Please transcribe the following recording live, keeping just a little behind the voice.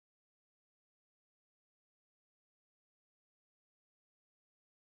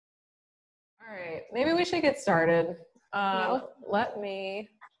All right, maybe we should get started. Let me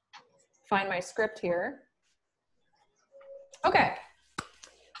find my script here. Okay,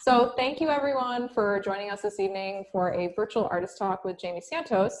 so thank you everyone for joining us this evening for a virtual artist talk with Jamie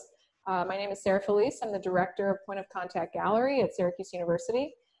Santos. My name is Sarah Felice. I'm the Director of Point of Contact Gallery at Syracuse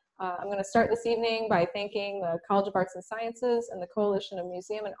University. I'm going to start this evening by thanking the College of Arts and Sciences and the Coalition of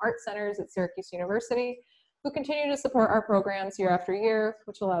Museum and Art Centers at Syracuse University, who continue to support our programs year after year,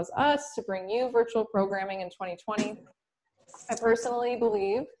 which allows us to bring you virtual programming in 2020. I personally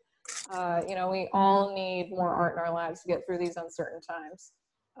believe, we all need more art in our lives to get through these uncertain times.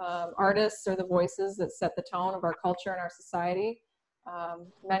 Artists are the voices that set the tone of our culture and our society.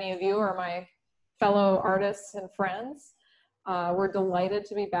 Many of you are my fellow artists and friends. We're delighted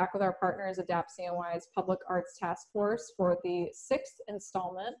to be back with our partners, Adapt CNY's Public Arts Task Force, for the 6th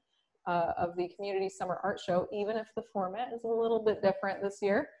installment of the Community Summer Art Show, even if the format is a little bit different this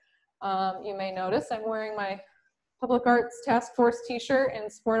year. You may notice I'm wearing my Public Arts Task Force t-shirt in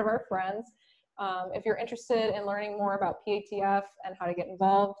support of our friends. If you're interested in learning more about PATF and how to get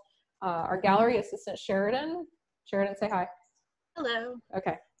involved, our gallery assistant Sheridan, say hi. Hello.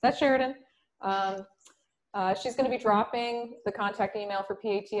 Okay, that's Sheridan. She's going to be dropping the contact email for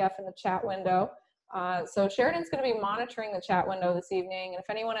PATF in the chat window. So Sheridan's going to be monitoring the chat window this evening. And if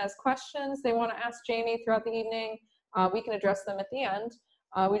anyone has questions they want to ask Jamie throughout the evening, we can address them at the end.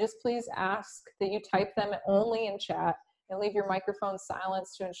 We just please ask that you type them only in chat and leave your microphone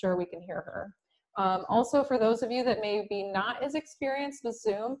silenced to ensure we can hear her. Also, for those of you that may be not as experienced with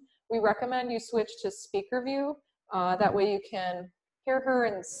Zoom, we recommend you switch to speaker view. That way you can hear her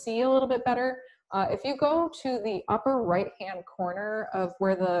and see a little bit better. If you go to the upper right-hand corner of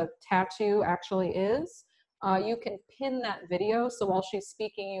where the tattoo actually is, you can pin that video, so while she's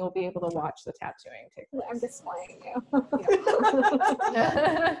speaking, you'll be able to watch the tattooing take place. I'm displaying you.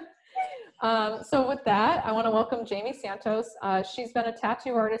 So with that, I want to welcome Jamie Santos. She's been a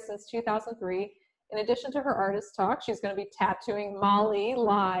tattoo artist since 2003. In addition to her artist talk, she's going to be tattooing Molly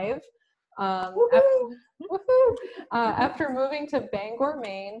live. After moving to Bangor,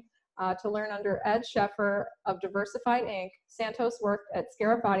 Maine, to learn under Ed Sheffer of Diversified, Inc., Santos worked at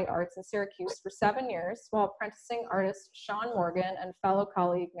Scarab Body Arts in Syracuse for 7 years while apprenticing artist Sean Morgan and fellow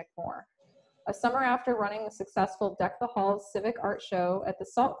colleague Nik Moore. A summer after running the successful Deck the Halls civic art show at the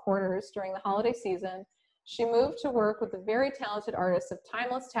SaltQuarters during the holiday season, she moved to work with the very talented artists of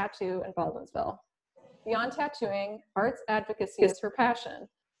Tymeless Tattoo in Baldwinsville. Beyond tattooing, arts advocacy is her passion.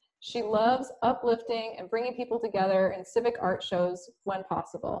 She loves uplifting and bringing people together in civic art shows when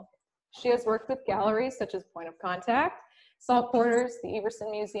possible. She has worked with galleries such as Point of Contact, SaltQuarters, the Everson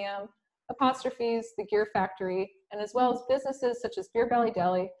Museum, Apostrophes, the Gear Factory, and as well as businesses such as Beer Belly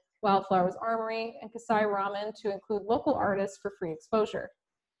Deli, Wildflowers Armory, and Kasai Ramen, to include local artists for free exposure.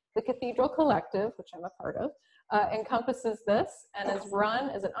 The Cathedral Collective, which I'm a part of, encompasses this and is run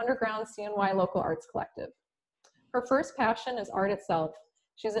as an underground CNY Local arts collective. Her first passion is art itself.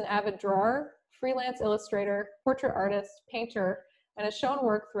 She's an avid drawer, freelance illustrator, portrait artist, painter, and has shown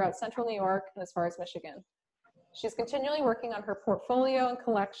work throughout Central New York and as far as Michigan. She's continually working on her portfolio and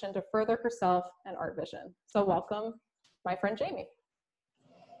collection to further herself and art vision. So welcome, my friend Jamie.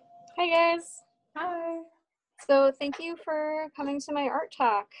 Hi guys. Hi. So thank you for coming to my art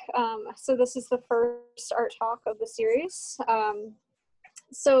talk. So this is the first art talk of the series.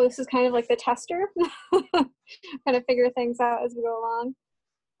 So this is kind of like the tester, kind of figure things out as we go along.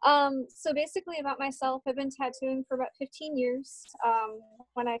 So basically about myself, I've been tattooing for about 15 years.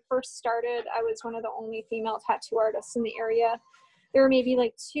 When I first started, I was one of the only female tattoo artists in the area. There were maybe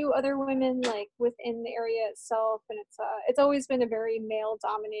like 2 other women like within the area itself, and it's always been a very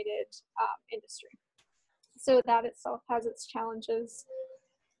male-dominated industry. So that itself has its challenges.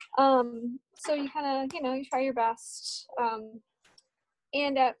 So you kind of, you try your best.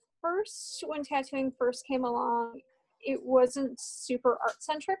 And at first, when tattooing first came along, it wasn't super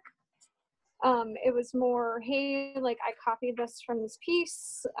art-centric. It was more, hey, like I copied this from this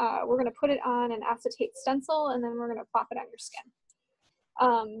piece. We're going to put it on an acetate stencil, and then we're going to plop it on your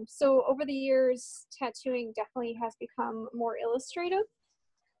skin. So over the years, tattooing definitely has become more illustrative.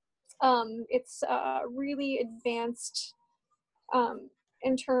 It's really advanced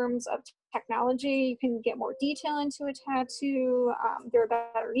in terms of technology. You can get more detail into a tattoo. There are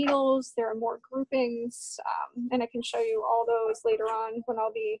better needles. There are more groupings, and I can show you all those later on when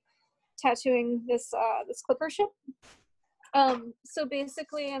I'll be tattooing this clipper ship. So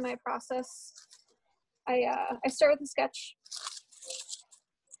basically, in my process, I start with a sketch.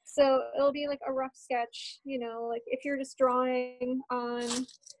 So it'll be like a rough sketch, like if you're just drawing on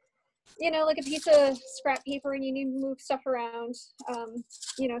you know, like a piece of scrap paper and you need to move stuff around.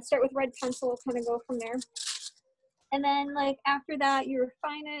 You know, start with red pencil, kind of go from there. And then like after that, you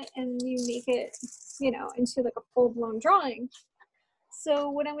refine it and you make it, you know, into like a full-blown drawing. So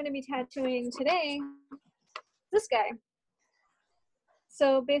what I'm going to be tattooing today, this guy.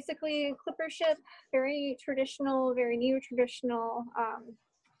 So basically clipper ship, very traditional, very neo-traditional,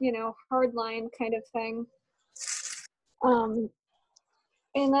 you know, hard line kind of thing.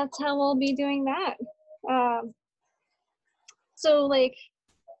 And that's how we'll be doing that. So like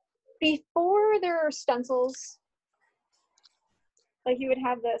before there are stencils, like you would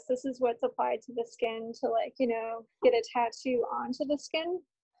have this is what's applied to the skin to like, you know, get a tattoo onto the skin.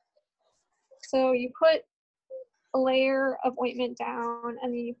 So you put a layer of ointment down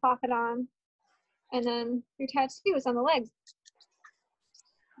and then you pop it on and then your tattoo is on the leg.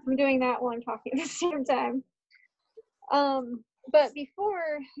 I'm doing that while I'm talking at the same time. But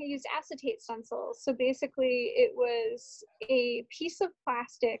before I used acetate stencils. So basically it was a piece of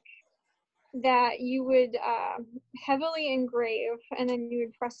plastic that you would heavily engrave and then you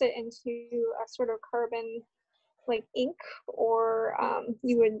would press it into a sort of carbon like ink, or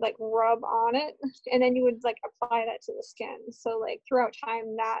you would like rub on it and then you would like apply that to the skin. So like throughout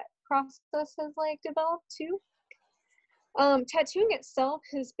time that process has like developed too. Tattooing itself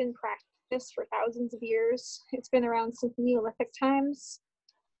has been practiced for thousands of years. It's been around since Neolithic times.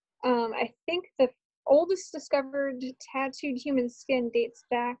 I think the oldest discovered tattooed human skin dates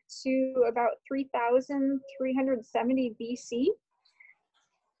back to about 3,370 BC.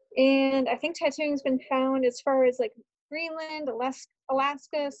 And I think tattooing has been found as far as like Greenland,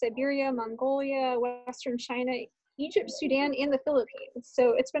 Alaska, Siberia, Mongolia, Western China, Egypt, Sudan, and the Philippines.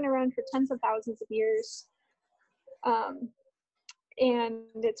 So it's been around for tens of thousands of years. And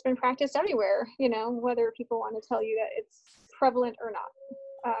it's been practiced everywhere, you know, whether people want to tell you that it's prevalent or not,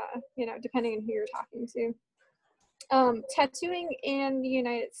 you know, depending on who you're talking to. Tattooing in the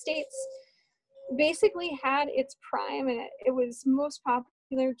United States basically had its prime, and it was most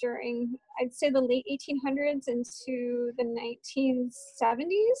popular during, I'd say, the late 1800s into the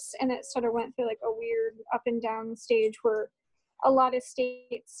 1970s, and it sort of went through like a weird up and down stage where a lot of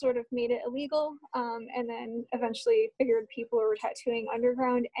states sort of made it illegal, and then eventually figured people were tattooing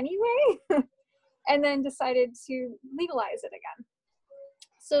underground anyway, and then decided to legalize it again.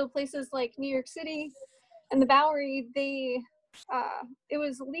 So places like New York City and the Bowery, it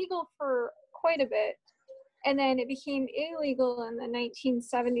was legal for quite a bit, and then it became illegal in the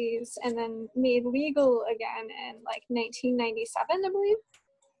 1970s, and then made legal again in like 1997, I believe.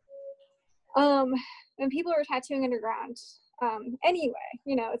 And people were tattooing underground. Anyway,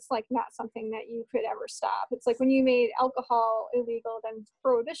 you know, it's like not something that you could ever stop. It's like when you made alcohol illegal, then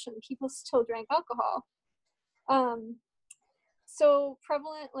prohibition, people still drank alcohol. So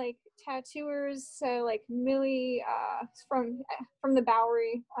prevalent like tattooers, like Millie from the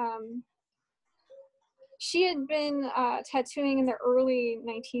Bowery, she had been tattooing in the early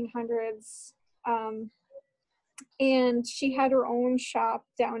 1900s, and she had her own shop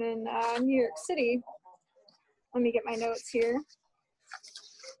down in New York City. Let me get my notes here.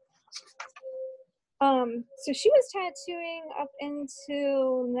 So she was tattooing up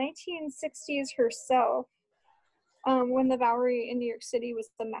until 1960s herself, when the Bowery in New York City was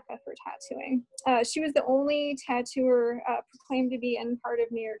the mecca for tattooing. She was the only tattooer proclaimed to be in part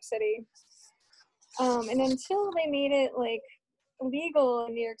of New York City. And until they made it like legal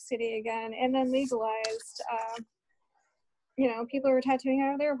in New York City again, and then legalized, you know, people were tattooing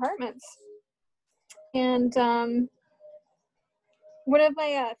out of their apartments. And one of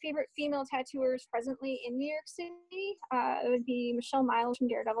my favorite female tattooers presently in New York City would be Michelle Miles from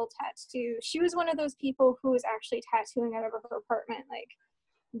Daredevil Tattoo. She was one of those people who was actually tattooing out of her apartment like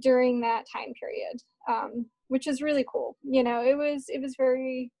during that time period, which is really cool. You know, it was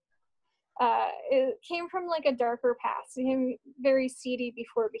very, it came from like a darker past. It became very seedy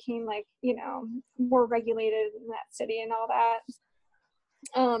before it became like, you know, more regulated in that city and all that.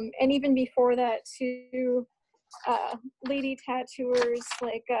 And even before that too, lady tattooers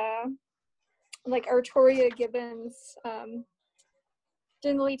like Artoria Gibbons,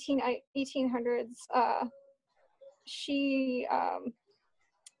 during the 1800s, she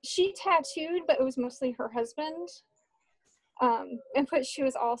tattooed, but it was mostly her husband. But she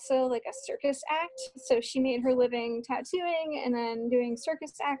was also like a circus act, so she made her living tattooing and then doing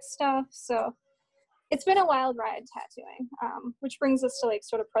circus act stuff. So it's been a wild ride tattooing, which brings us to like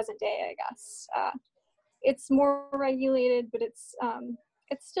sort of present day, I guess. It's more regulated, but it's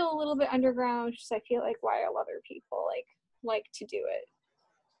still a little bit underground, which is, I feel like, why other people like to do it.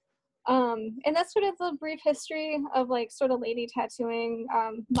 And that's sort of the brief history of like sort of lady tattooing,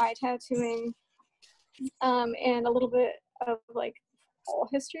 my tattooing, and a little bit of like whole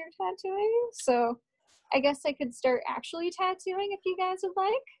history of tattooing. So I guess I could start actually tattooing if you guys would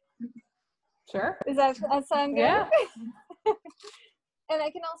like. Sure. Does that sound good? Yeah. And I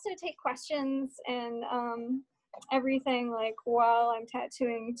can also take questions and everything like while I'm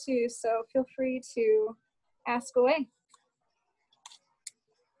tattooing too. So feel free to ask away.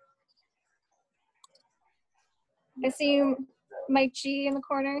 I see Mike G in the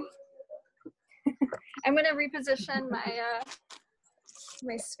corner. I'm gonna reposition my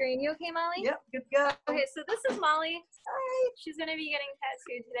my screen. You okay, Molly? Yep, good to go. Okay, so this is Molly. Hi. She's gonna be getting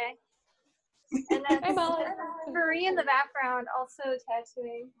tattooed today. And then Hi, Molly. Marie in the background also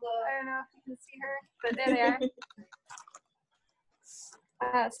tattooing. I don't know if you can see her, but there they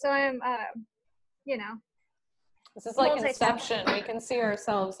are. So I'm, you know. This is like Inception. We can see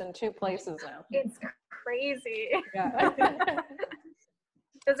ourselves in 2 places now. It's crazy. Yeah.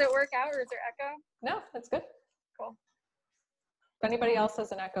 Does it work out or is there echo? No, that's good. Cool. If anybody else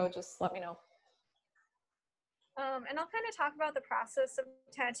has an echo, just let me know. And I'll kind of talk about the process of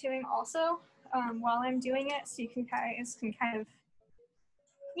tattooing also while I'm doing it, so you guys can kind of,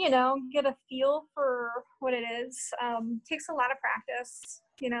 you know, get a feel for what it is. Takes a lot of practice,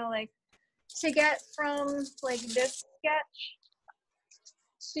 you know, like to get from like this sketch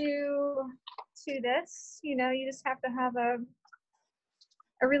to this, you know, you just have to have a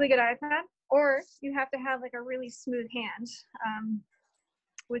really good iPad, or you have to have like a really smooth hand,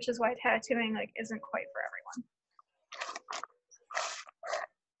 which is why tattooing like isn't quite for everyone.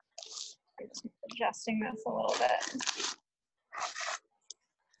 Just adjusting this a little bit.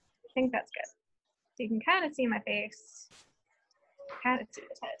 I think that's good. So you can kind of see my face, kind of see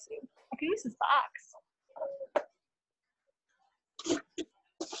the tattoo. I could use this box.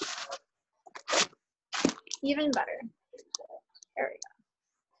 Even better. There we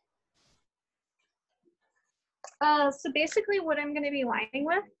go. So basically what I'm going to be lining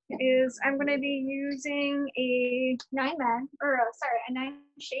with is I'm going to be using a 9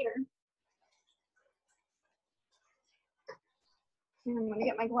 shader. And I'm going to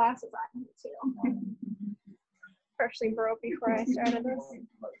get my glasses on too. Freshly broke before I started this.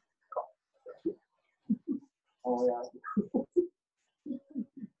 Cool.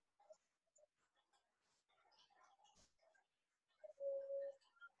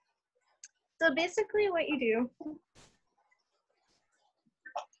 So basically what you do,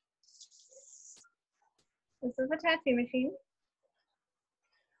 this is a tattoo machine.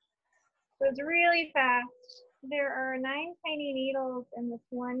 So it's really fast. There are 9 tiny needles in this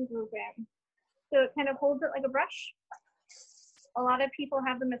one grouping. So it kind of holds it like a brush. A lot of people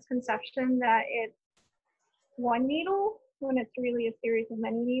have the misconception that it's one needle when it's really a series of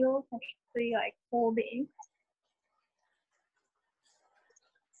many needles actually like hold the ink.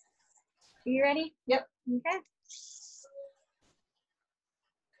 Are you ready? Yep. Okay.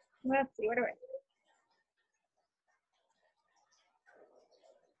 Let's see, what do I do?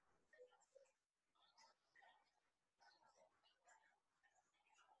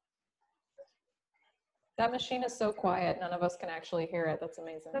 That machine is so quiet, none of us can actually hear it. That's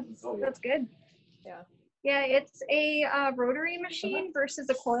amazing. That's good. Yeah. Yeah, it's a rotary machine versus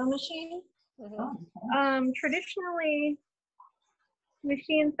a coil machine. Mm-hmm. Traditionally,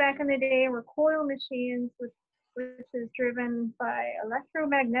 machines back in the day were coil machines, which is driven by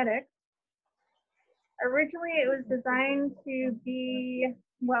electromagnetics. Originally, it was designed to be,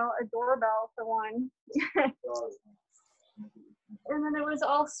 well, a doorbell for one. And then there was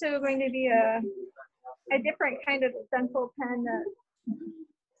also going to be a different kind of stencil pen that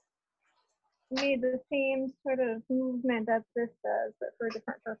made the same sort of movement that this does, but for a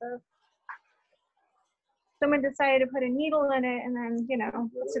different purpose. Someone decided to put a needle in it and then, you know,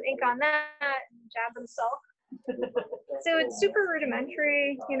 put some ink on that and jab themselves. So it's super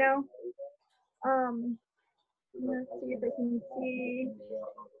rudimentary, you know. Let's see if I can see.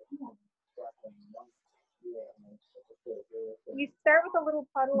 You start with a little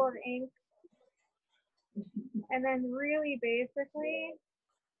puddle of ink, and then really basically,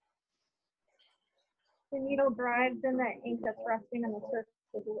 the needle drives in that ink that's resting on the surface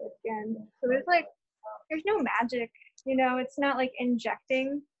of the skin. So there's no magic, you know, it's not like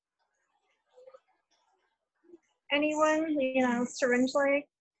injecting anyone, you know, syringe-like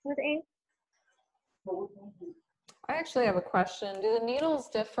with ink. I actually have a question. Do the needles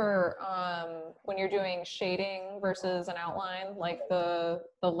differ when you're doing shading versus an outline, like the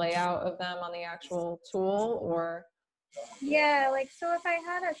layout of them on the actual tool, or? Yeah, like, so if I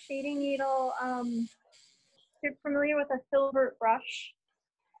had a shading needle, you're familiar with a filbert brush?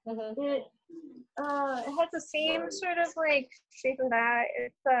 It has the same sort of like shape of that.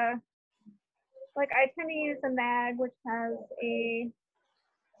 It's like I tend to use a mag which has a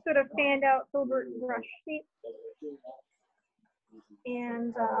sort of fanned out filbert brush shape,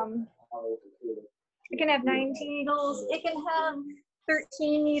 and it can have 19 needles. It can have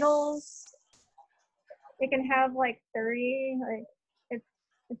 13 needles. It can have like 30. Like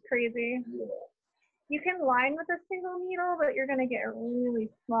it's crazy. You can line with a single needle, but you're gonna get a really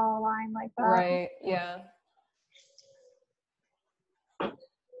small line like that. Right. Yeah.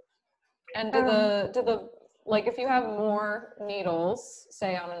 And do the like if you have more needles,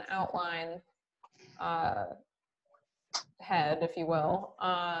 say on an outline head, if you will,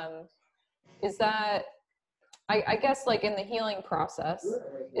 is that I guess like in the healing process,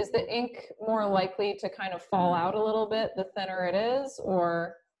 is the ink more likely to kind of fall out a little bit the thinner it is,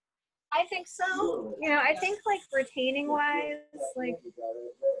 or? I think so. You know, I think like retaining wise, like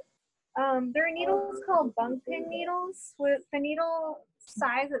there are needles called bunk pin needles. With the needle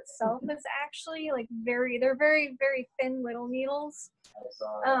size itself is actually like they're very, very thin little needles.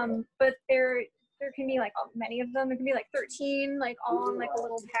 But there can be like many of them. There can be like 13, like all in like a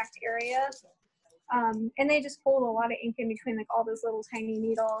little packed area. And they just hold a lot of ink in between like all those little tiny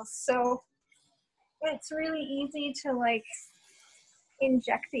needles. So it's really easy to like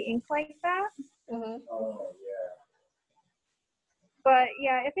inject the ink like that. But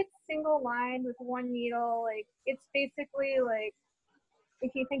yeah, if it's single line with one needle, like it's basically like,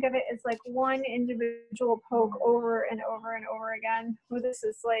 if you think of it as like one individual poke over and over and over again. So this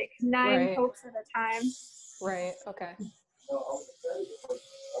is like 9 pokes at a time. Right, okay.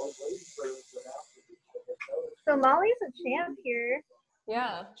 So Molly's a champ here.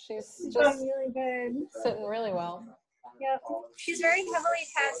 Yeah, she's She's just doing really good. sitting really well. Yep. She's very heavily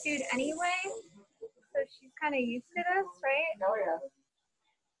tattooed anyway, so she's kind of used to this, right? Oh,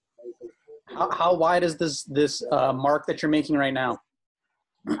 yeah. How wide is this mark that you're making right now?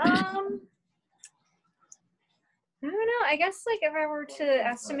 I don't know. I guess like if I were to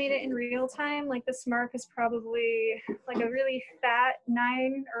estimate it in real time, like this mark is probably like a really fat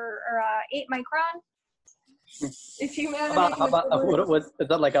 9 or 8 micron. If you how about what is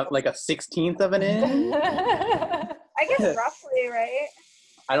that, like a 1/16 of an inch? I guess roughly, right?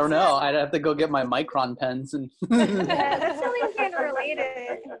 I don't know. I'd have to go get my micron pens and. Yeah, that's not even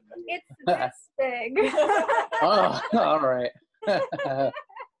related. It's this big. Oh, all right.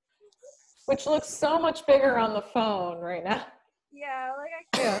 Which looks so much bigger on the phone right now. Yeah, like I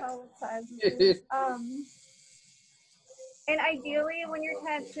can't tell what size it is. And ideally, when you're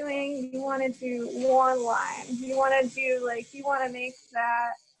tattooing, you want to do one line. You want to make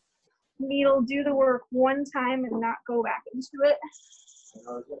that needle do the work one time and not go back into it.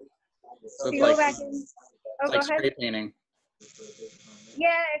 So if you go back in, it's like spray painting.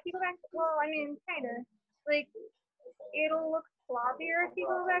 Yeah, if you go back, well, I mean, kind of. Like, it'll look sloppier if you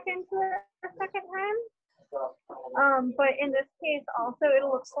go back into it a second time. But in this case, also,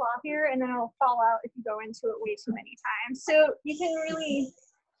 it'll look sloppier, and then it'll fall out if you go into it way too many times. So you can really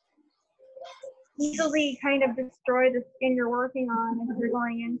easily kind of destroy the skin you're working on if you're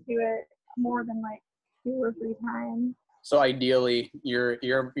going into it more than like 2 or 3 times. So ideally, your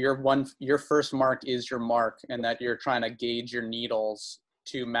first mark is your mark, and that you're trying to gauge your needles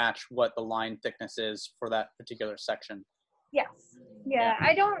to match what the line thickness is for that particular section. Yes. Yeah.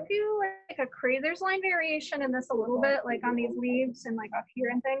 I don't do like a crazy. There's line variation in this a little bit, like on these leaves and like up here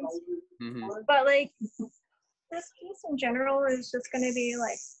and things. Mm-hmm. But like this piece in general is just going to be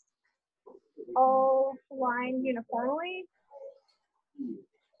like all lined uniformly.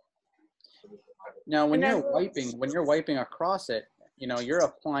 Now, when you're wiping across it, you know, you're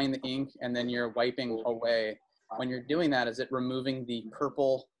applying the ink and then you're wiping away. When you're doing that, is it removing the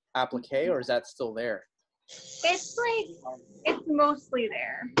purple applique, or is that still there? It's mostly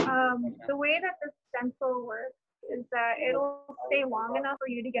there. The way that the stencil works is that it'll stay long enough for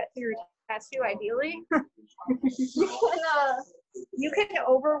you to get through your tattoo, ideally. You can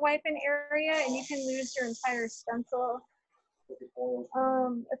over wipe an area and you can lose your entire stencil.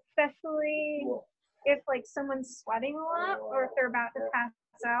 Especially if like someone's sweating a lot or if they're about to pass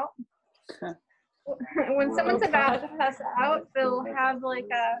out. When someone's about to pass out, they'll have like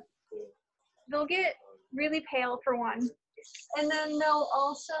they'll get really pale for one, and then they'll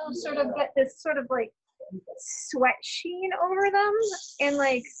also sort of get this sort of like sweat sheen over them, and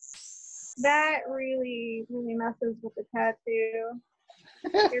like that really messes with the tattoo.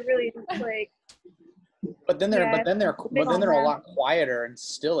 It really just like. But then they're a lot quieter and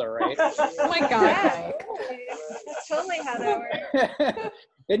stiller, right? Oh my God! Yeah, that's totally how that works.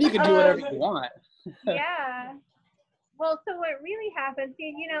 Then you can do whatever you want. Yeah. Well, so what really happens,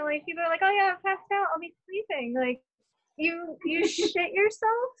 you know, like people are like, oh yeah, I'm passed out, I'll be sleeping. Like you shit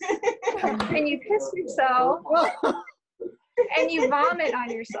yourself and you piss yourself and you vomit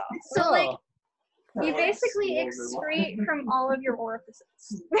on yourself. So like you basically excrete from all of your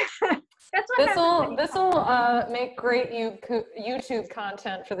orifices. That's what this will make great YouTube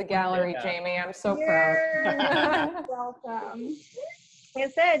content for the gallery, Jamie. I'm so proud. You're welcome. Like I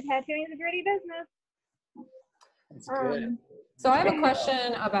said, tattooing is a gritty business. That's good. So I have a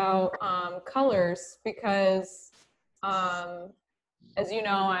question about colors because, as you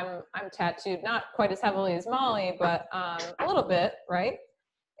know, I'm tattooed not quite as heavily as Molly, but a little bit, right?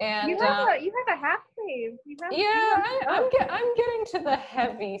 And you have a half sleeve. I'm getting to the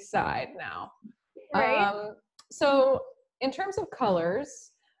heavy side now. Right. So in terms of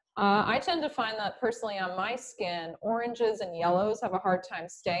colors, I tend to find that personally on my skin, oranges and yellows have a hard time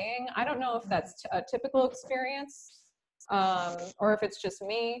staying. I don't know if that's a typical experience or if it's just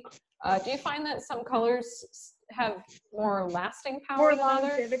me. Do you find that some colors have more lasting power than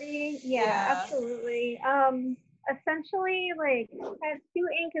others? Longevity? Yeah, absolutely. Essentially, like, tattoo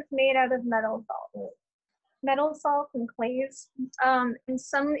ink is made out of metal salts and clays. And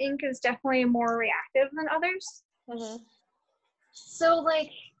some ink is definitely more reactive than others. Mm-hmm. So,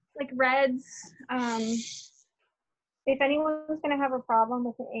 like reds, if anyone's going to have a problem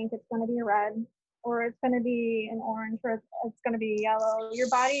with the ink, it's going to be a red, or it's going to be an orange, or it's going to be yellow. Your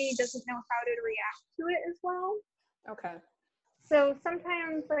body doesn't know how to react to it as well. Okay. So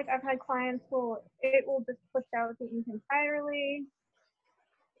sometimes, like, I've had clients it will just push out the ink entirely.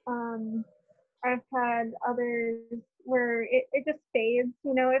 I've had others where it just fades.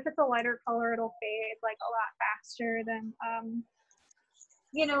 You know, if it's a lighter color, it'll fade like a lot faster than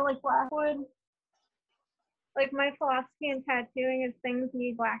you know, like blackwood. Like, my philosophy in tattooing is things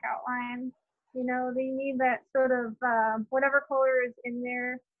need black outline. You know, they need that sort of whatever color is in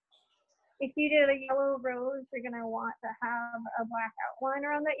there. If you did a yellow rose, you're gonna want to have a black outline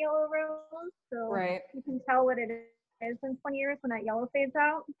around that yellow rose, so you can tell what it is in 20 years when that yellow fades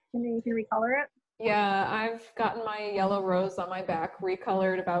out, and then you can recolor it. Yeah, I've gotten my yellow rose on my back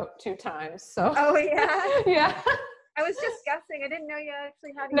recolored about 2 times. So. Oh yeah. Yeah. I was just guessing. I didn't know you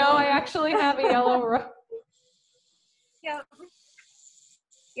actually had. No, I actually have a yellow rose. Yeah.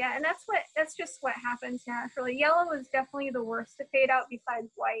 Yeah, and that's just what happens naturally. Yellow is definitely the worst to fade out besides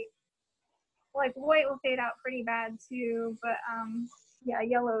white. Like, white will fade out pretty bad too, but yeah,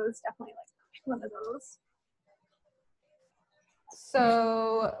 yellow is definitely like one of those.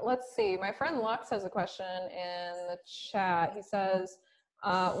 So let's see. My friend Lux has a question in the chat. He says,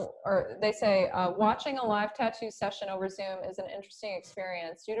 or they say, watching a live tattoo session over Zoom is an interesting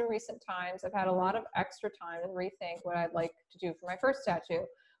experience. Due to recent times, I've had a lot of extra time to rethink what I'd like to do for my first tattoo.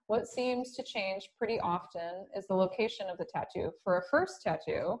 What seems to change pretty often is the location of the tattoo. For a first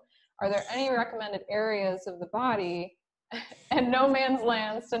tattoo, are there any recommended areas of the body and no man's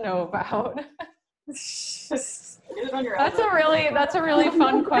lands to know about? That's a really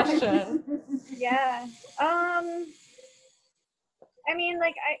fun question. Yeah. I mean,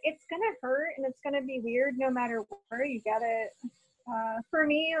 like, it's gonna hurt and it's gonna be weird no matter where you get it. For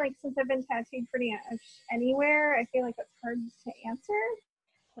me, like, since I've been tattooed pretty much anywhere, I feel like it's hard to answer.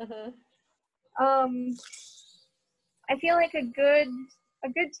 Mm-hmm. I feel like a good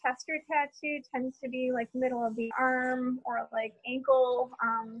tester tattoo tends to be like middle of the arm or like ankle.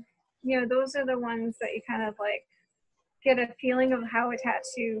 You know, those are the ones that you kind of like get a feeling of how a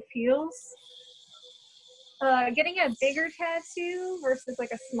tattoo feels. Getting a bigger tattoo versus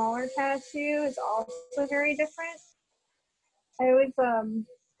like a smaller tattoo is also very different. I always kind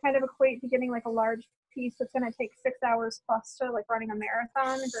of equate to getting like a large piece that's going to take 6 hours plus to like running a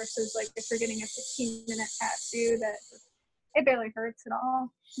marathon versus like if you're getting a 15-minute tattoo that it barely hurts at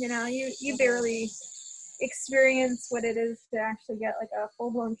all. You know, you barely experience what it is to actually get like a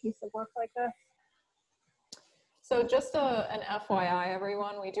full-blown piece of work like this. So just an FYI,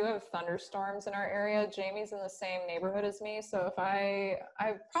 everyone, we do have thunderstorms in our area. Jamie's in the same neighborhood as me, so if I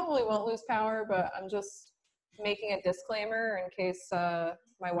probably won't lose power, but I'm just making a disclaimer in case my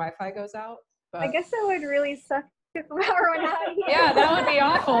Wi-Fi goes out. But I guess it would really suck if the power went out here. Yeah, that would be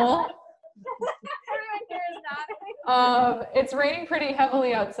awful. Everyone here is nodding. It's raining pretty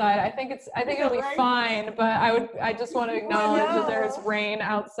heavily outside. I think it'll be fine, but I just want to acknowledge that there's rain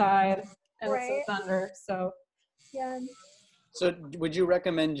outside and some thunder. So yeah. So would you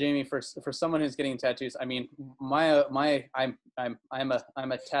recommend, Jamie, for someone who's getting tattoos? I mean, I'm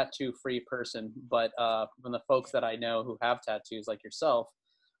a tattoo free person, but from the folks that I know who have tattoos like yourself,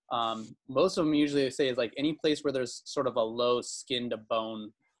 most of them usually say is like any place where there's sort of a low skin to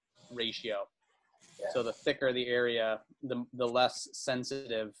bone ratio. So the thicker the area, the less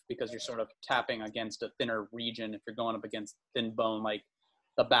sensitive, because you're sort of tapping against a thinner region. If you're going up against thin bone, like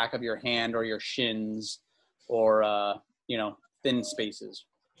the back of your hand or your shins, or you know, thin spaces.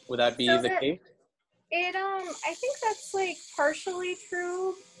 Would that be the case? I think that's like partially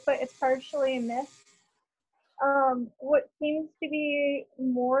true, but it's partially a myth. What seems to be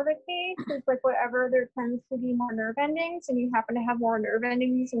more the case is like wherever there tends to be more nerve endings, and you happen to have more nerve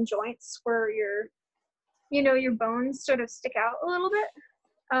endings and joints where your bones sort of stick out a little bit.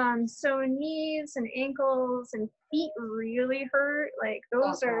 So knees and ankles and feet really hurt. Like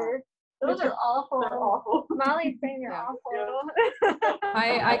those are awful. They're awful. Molly's saying they're awful.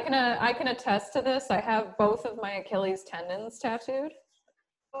 I can attest to this. I have both of my Achilles tendons tattooed.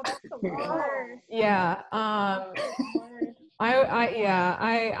 Oh, that's the worst. Yeah. I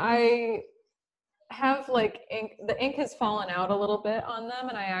have like ink. The ink has fallen out a little bit on them,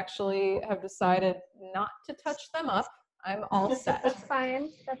 and I actually have decided not to touch them up. I'm all set. That's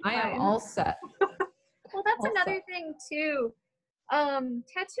fine. I am all set. Well, that's another thing too.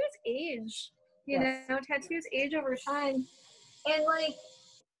 Tattoos age. You know, tattoos age over time, and like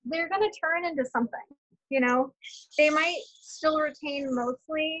they're gonna turn into something. You know, they might still retain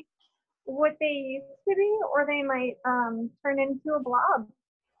mostly what they used to be, or they might turn into a blob.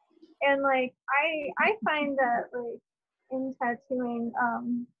 And like I find that like in tattooing,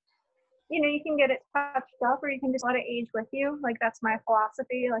 you know, you can get it touched up, or you can just let it age with you. Like that's my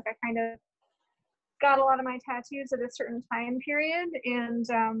philosophy. Like I kind of got a lot of my tattoos at a certain time period, and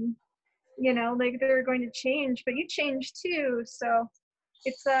you know, like they're going to change, but you change too. So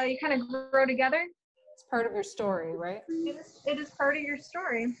it's you kind of grow together. It's part of your story, right? It is part of your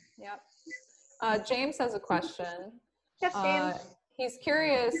story. Yep. James has a question. Yes, James. He's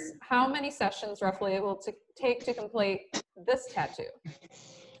curious how many sessions roughly it will take to complete this tattoo.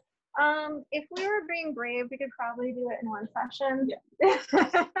 If we were being brave, we could probably do it in one session. Yeah.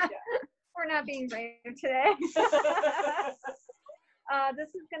 We're not being brave today. This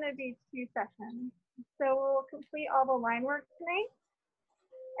is going to be 2 sessions. So we'll complete all the line work tonight,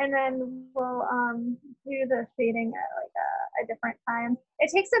 and then we'll do the fading at like a different time.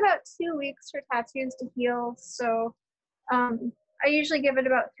 It takes about 2 weeks for tattoos to heal, so I usually give it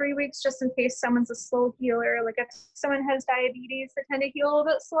about 3 weeks just in case someone's a slow healer. Like if someone has diabetes, they tend to heal a little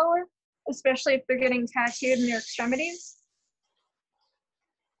bit slower, especially if they're getting tattooed in their extremities.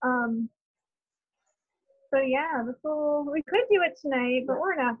 So yeah, we could do it tonight, but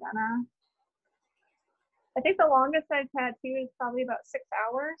we're not gonna. I think the longest I've tattooed is probably about 6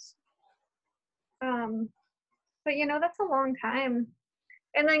 hours. But you know, that's a long time.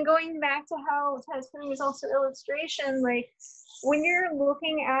 And then going back to how tattooing is also illustration, like when you're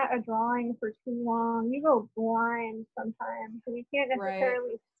looking at a drawing for too long, you go blind sometimes, and you can't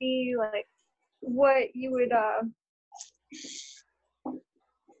necessarily see like what you would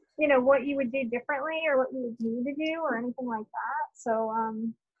you know, what you would do differently or what you would need to do or anything like that. So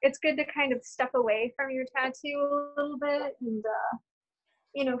it's good to kind of step away from your tattoo a little bit and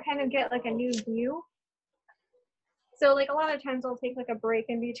you know, kind of get like a new view. So like a lot of times I'll take like a break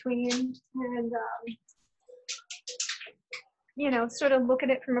in between and you know, sort of look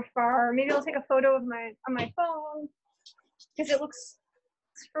at it from afar. Maybe I'll take a photo of on my phone, because it looks,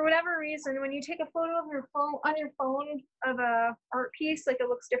 for whatever reason, when you take a photo of your phone of a art piece, like it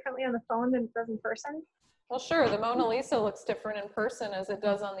looks differently on the phone than it does in person. Well, sure. The Mona Lisa looks different in person as it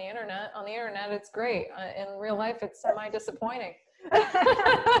does on the internet. On the internet, it's great. In real life, it's semi-disappointing.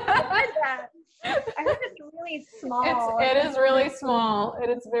 I heard that. I heard it's really small. It is really small.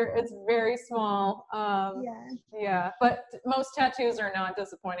 It's very small. Yeah. But most tattoos are not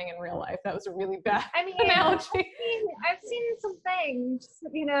disappointing in real life. That was a really bad analogy. I've seen some things,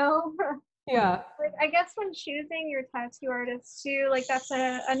 you know. Yeah. Like I guess when choosing your tattoo artist too, like that's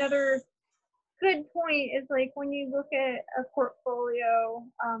another good point, is like when you look at a portfolio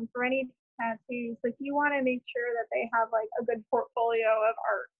for any tattoos, like you want to make sure that they have like a good portfolio of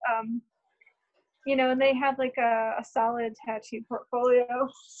art, you know, and they have like a solid tattoo portfolio,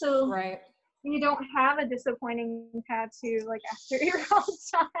 so you don't have a disappointing tattoo like after your own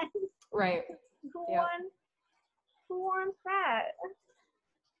time. Right. Who wants that?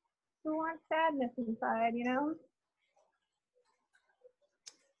 Who wants sadness inside, you know?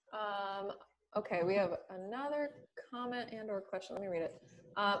 Okay, we have another comment and or question. Let me read it.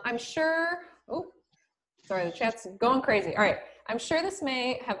 I'm sure, sorry, the chat's going crazy. All right, I'm sure this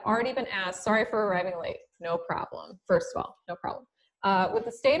may have already been asked. Sorry for arriving late. No problem. First of all, no problem. With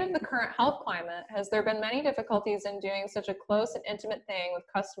the state of the current health climate, has there been many difficulties in doing such a close and intimate thing with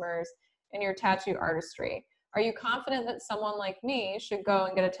customers in your tattoo artistry? Are you confident that someone like me should go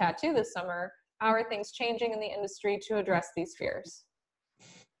and get a tattoo this summer how are things changing in the industry to address these fears?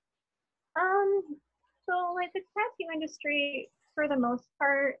 So like the tattoo industry, for the most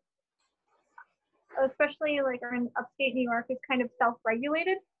part, especially like in upstate New York, is kind of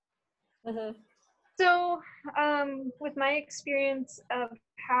self-regulated. Mm-hmm. So with my experience of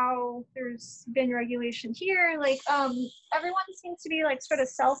how there's been regulation here, like everyone seems to be like sort of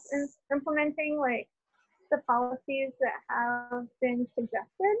self-implementing like the policies that have been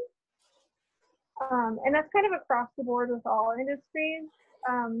suggested. And that's kind of across the board with all industries.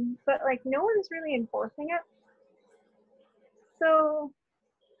 But like no one's really enforcing it. So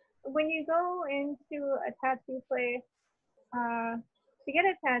when you go into a tattoo place to get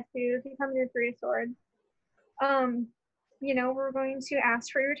a tattoo, if you come to Three Swords, you know, we're going to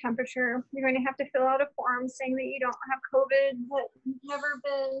ask for your temperature. You're going to have to fill out a form saying that you don't have COVID, that you've never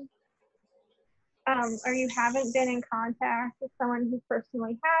been, or you haven't been in contact with someone who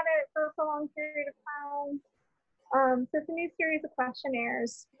personally had it for a prolonged period of time. So it's a new series of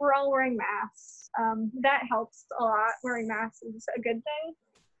questionnaires. We're all wearing masks. That helps a lot. Wearing masks is a good thing.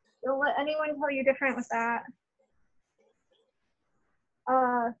 Don't let anyone tell you different with that.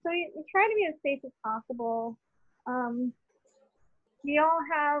 So you try to be as safe as possible. We all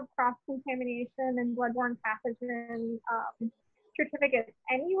have cross-contamination and bloodborne pathogen certificates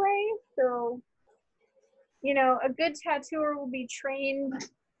anyway. So, you know, a good tattooer will be trained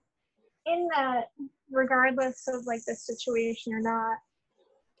in that regardless of like the situation or not.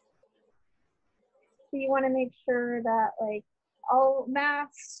 So you want to make sure that like all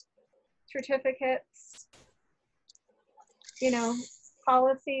masks, certificates, you know,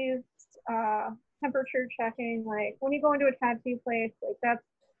 policies, temperature checking, like when you go into a tattoo place, like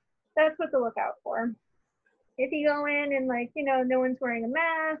that's what to look out for. If you go in and like, you know, no one's wearing a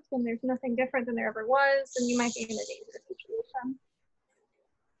mask and there's nothing different than there ever was, then you might be in a dangerous situation.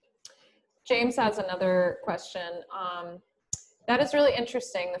 James has another question. That is really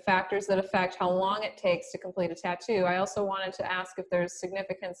interesting, the factors that affect how long it takes to complete a tattoo. I also wanted to ask if there's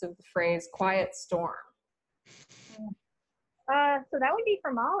significance of the phrase quiet storm. So that would be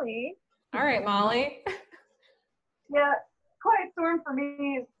for Molly. All right, Molly. Yeah, quiet storm for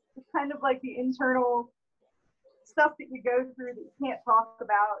me is kind of like the internal stuff that you go through that you can't talk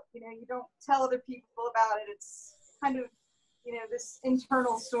about. You know, you don't tell other people about it. It's kind of, you know, this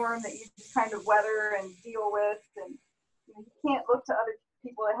internal storm that you just kind of weather and deal with. And you know, you can't look to other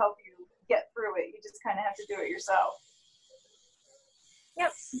people to help you get through it. You just kind of have to do it yourself.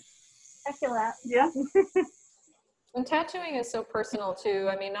 Yep, I feel that. Yeah. And tattooing is so personal too.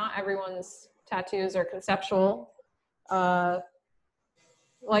 I mean, not everyone's tattoos are conceptual. Like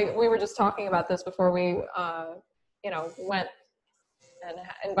we were just talking about this before we, you know, went and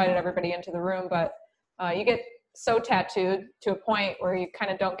invited everybody into the room, but you get so tattooed to a point where you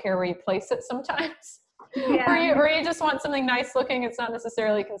kind of don't care where you place it sometimes. Yeah. or you just want something nice looking. It's not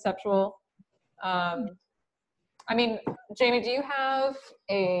necessarily conceptual. I mean, Jamie, do you have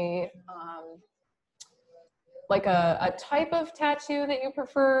a, like a type of tattoo that you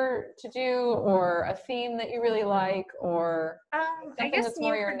prefer to do, or a theme that you really like, or something that's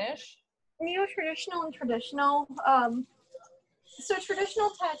more your niche? Neo-traditional and traditional. So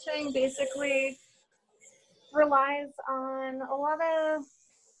traditional tattooing basically relies on a lot of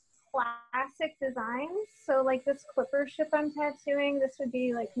classic designs. So like this clipper ship I'm tattooing, this would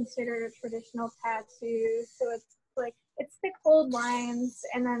be like considered a traditional tattoo. So it's like, it's thick bold lines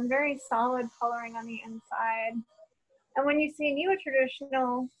and then very solid coloring on the inside. And when you see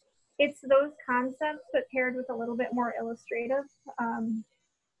neo-traditional, it's those concepts but paired with a little bit more illustrative.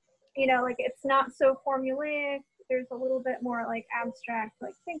 You know, like it's not so formulaic. There's a little bit more like abstract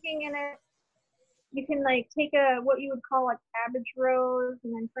like thinking in it. You can like take what you would call a cabbage rose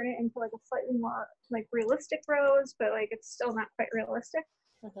and then turn it into like a slightly more like realistic rose, but like it's still not quite realistic.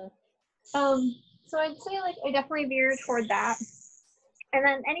 So I'd say like I definitely veer toward that. And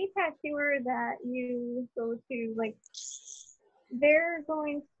then any tattooer that you go to, like they're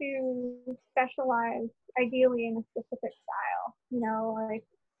going to specialize ideally in a specific style. You know, like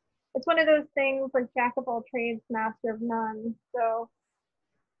it's one of those things like jack of all trades, master of none. So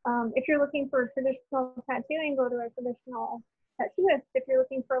if you're looking for traditional tattooing, go to a traditional tattooist. If you're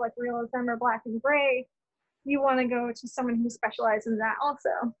looking for like realism or black and gray, you want to go to someone who specializes in that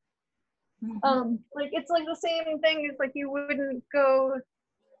also. Like it's like the same thing as like you wouldn't go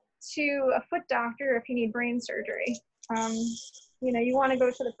to a foot doctor if you need brain surgery. You know, you want to go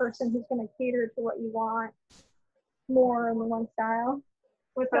to the person who's going to cater to what you want more in the one style.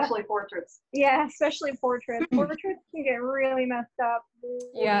 Especially portraits. Yeah, especially portraits. Portraits can get really messed up. Really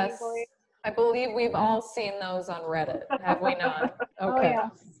Yes. easily. I believe we've all seen those on Reddit, have we not? Okay. Oh, yeah.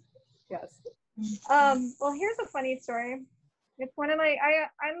 Yes. Well, here's a funny story. It's one of my,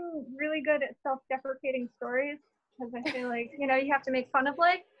 I'm really good at self-deprecating stories because I feel like, you know, you have to make fun of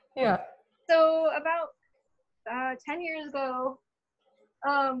like. Yeah. So about 10 years ago,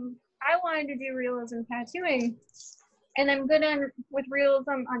 I wanted to do realism tattooing, and I'm good with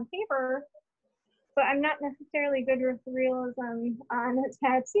realism on paper, but I'm not necessarily good with realism on a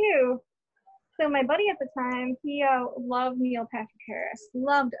tattoo. So my buddy at the time, he loved Neil Patrick Harris,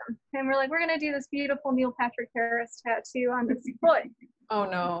 loved him. And we're like, we're going to do this beautiful Neil Patrick Harris tattoo on this foot. Oh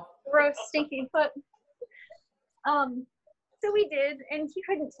no. Gross, stinky foot. So we did, and he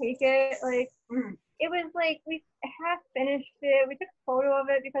couldn't take it. Like, it was like, we half finished it. We took a photo of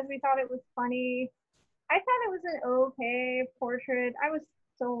it because we thought it was funny. I thought it was an okay portrait. I was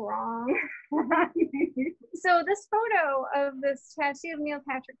so wrong. So this photo of this tattoo of Neil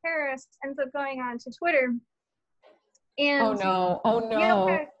Patrick Harris ends up going on to Twitter. And oh no. Oh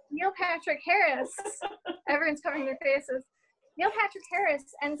no. Neil Patrick Harris, everyone's covering their faces. Neil Patrick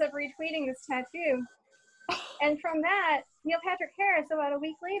Harris ends up retweeting this tattoo. And from that, Neil Patrick Harris, about a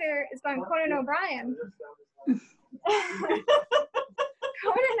week later, is going Conan O'Brien. Conan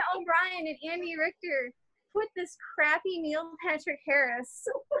O'Brien and Andy Richter put this crappy Neil Patrick Harris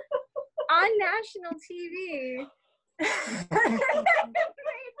on national TV.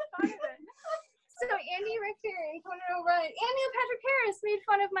 So Andy Richter and Conan O'Brien and Neil Patrick Harris made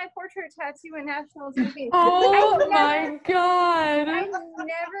fun of my portrait tattoo on national TV. Oh my God. I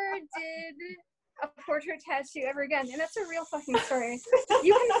never did a portrait tattoo ever again, and that's a real fucking story.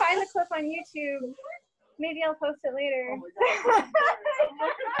 You can find the clip on YouTube. Maybe I'll post it later.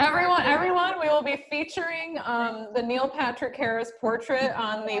 Everyone, we will be featuring the Neil Patrick Harris portrait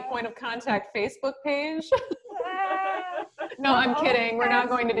on the Point of Contact Facebook page. No, I'm kidding. We're not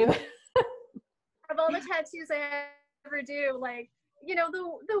going to do that. Of all the tattoos I ever do, like, you know,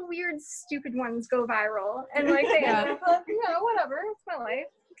 the weird, stupid ones go viral, and like they end up, you know, whatever. It's my life.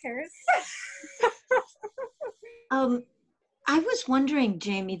 Who cares? I was wondering,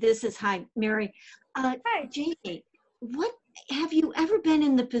 Jamie. This is hi, Mary. Hi, Jamie. What have you ever been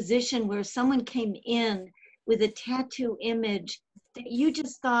in the position where someone came in with a tattoo image that you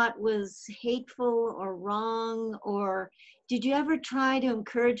just thought was hateful or wrong, or did you ever try to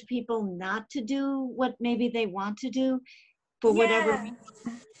encourage people not to do what maybe they want to do for whatever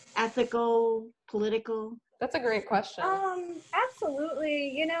ethical, political? That's a great question.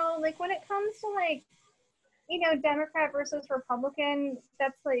 Absolutely. You know, like when it comes to like, you know, Democrat versus Republican,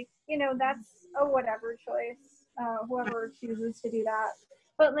 that's like, you know, that's a whatever choice, whoever chooses to do that.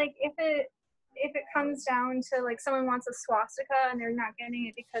 But like if it comes down to like someone wants a swastika and they're not getting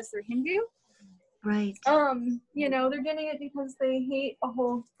it because they're Hindu, right? You know, they're getting it because they hate a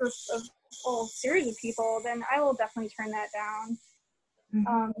whole group of whole series of people, then I will definitely turn that down.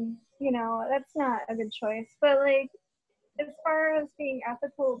 Mm-hmm. You know, that's not a good choice. But like as far as being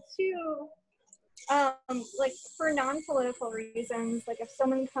ethical too, like for non-political reasons, like if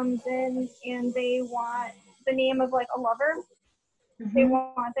someone comes in and they want the name of like a lover, they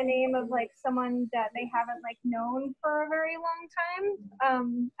want the name of like someone that they haven't like known for a very long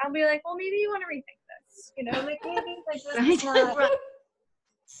time, I'll be like, well, maybe you want to rethink this, you know, like maybe like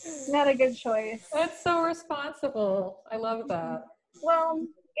this is not a good choice. That's so responsible. I love that. Well,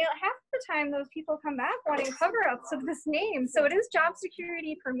 half the time those people come back wanting cover-ups of this name, so it is job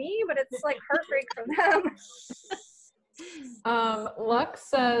security for me, but it's like heartbreak for them. Lux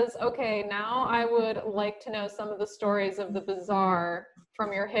says, okay, now I would like to know some of the stories of the bizarre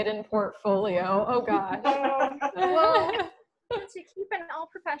from your hidden portfolio. Oh gosh. Well, to keep in all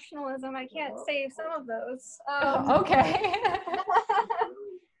professionalism, I can't say some of those. Okay.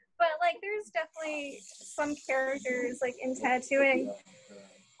 But like there's definitely some characters like in tattooing.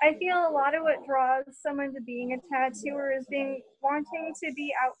 I feel a lot of what draws someone to being a tattooer is wanting to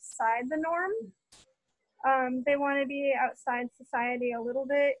be outside the norm. They want to be outside society a little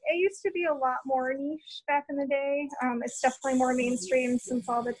bit. It used to be a lot more niche back in the day. It's definitely more mainstream since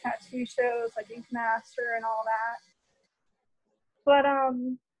all the tattoo shows like Ink Master and all that. But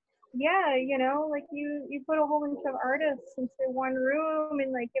yeah, you know, like you put a whole bunch of artists into one room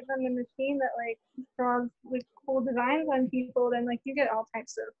and like give them a machine that like draws like cool designs on people, then like you get all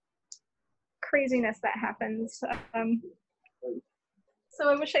types of craziness that happens. So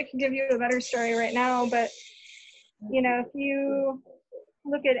I wish I could give you a better story right now, but you know, if you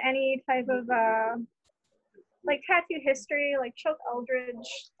look at any type of like tattoo history, like Chuck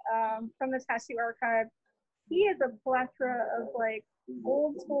Eldridge from the Tattoo Archive, he has a plethora of like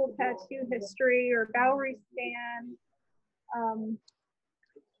old school tattoo history, or Bowery Stan,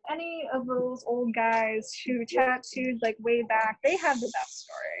 any of those old guys who tattooed like way back, they have the best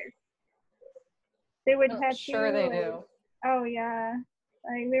stories. They would I'm tattoo. sure they do. Oh yeah,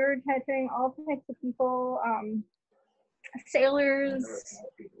 like they were tattooing all types of people, sailors,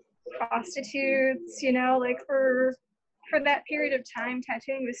 prostitutes. You know, like for that period of time,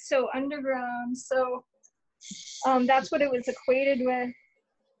 tattooing was so underground. So that's what it was equated with.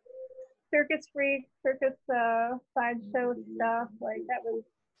 Circus freaks, circus sideshow stuff, like that was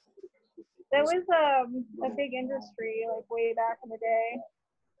a big industry, like way back in the day.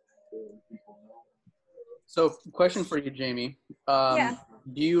 So, question for you, Jamie. Yeah.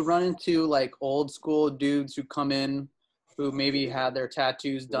 Do you run into like old school dudes who come in who maybe had their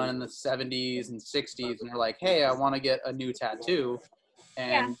tattoos done in the 70s and 60s and they're like, hey, I want to get a new tattoo?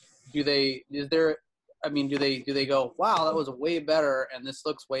 And do they go, wow, that was way better and this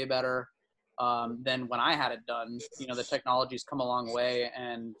looks way better than when I had it done? You know, the technology's come a long way,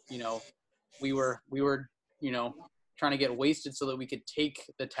 and you know, we were trying to get wasted so that we could take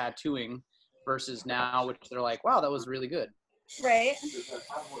the tattooing, versus now, which they're like, wow, that was really good. Right.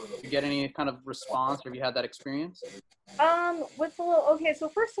 Did you get any kind of response, or have you had that experience? Okay, so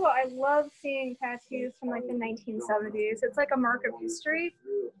first of all, I love seeing tattoos from like the 1970s. It's like a mark of history.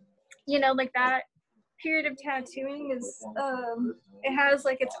 You know, like that period of tattooing is, it has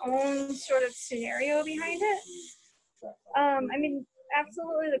like its own sort of scenario behind it. I mean,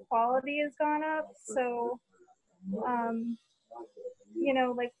 absolutely the quality has gone up. So, you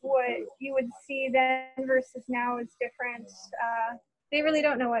know, like what you would see then versus now is different. They really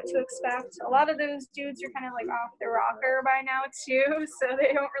don't know what to expect. A lot of those dudes are kind of like off the rocker by now too, so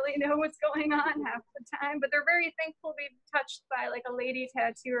they don't really know what's going on half the time, but they're very thankful to be touched by like a lady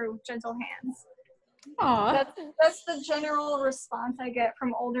tattooer with gentle hands. Aww. That's the general response I get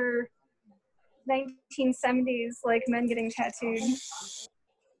from older 1970s like men getting tattooed.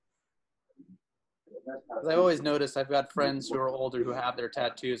 I've always noticed I've got friends who are older who have their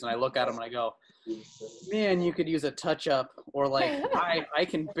tattoos, and I look at them and I go, man, you could use a touch up, or like I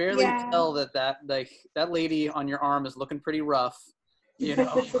can barely tell that lady on your arm is looking pretty rough, you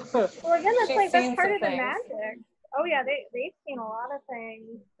know. Well, again, that's part of the magic. Oh yeah, they've seen a lot of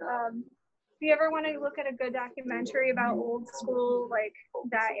things. If you ever want to look at a good documentary about old school, like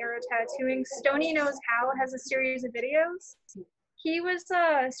that era tattooing, Stoney Knows How has a series of videos. He was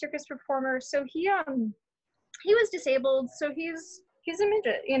a circus performer, so he was disabled, so he's a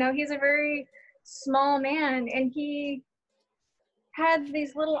midget, you know, he's a very small man, and he had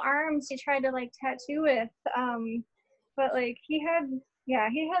these little arms he tried to like tattoo with, but like he had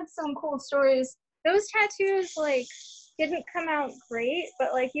some cool stories. Those tattoos like didn't come out great,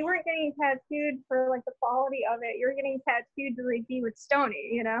 but like you weren't getting tattooed for like the quality of it, you're getting tattooed to like be with Stoney,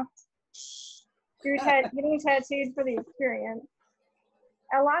 you know, you're getting tattooed for the experience.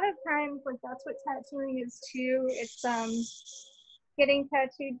 A lot of times, like that's what tattooing is too. It's getting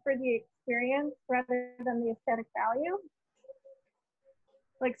tattooed for the experience rather than the aesthetic value.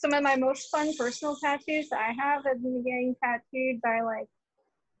 Like some of my most fun personal tattoos that I have been getting tattooed by like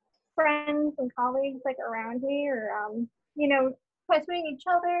friends and colleagues like around me, or you know, tattooing each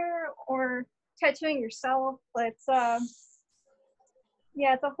other or tattooing yourself. But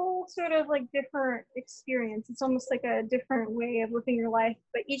yeah, it's a whole sort of like different experience. It's almost like a different way of living your life,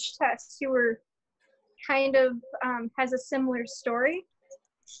 but each tattooer kind of has a similar story.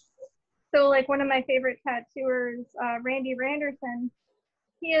 So like one of my favorite tattooers, Randy Randerson,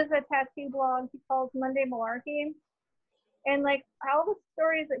 he has a tattoo blog he calls Monday Malarkey. And like all the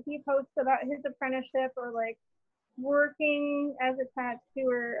stories that he posts about his apprenticeship or like working as a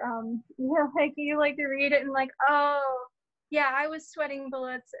tattooer, you know, like you like to read it and like, oh, yeah, I was sweating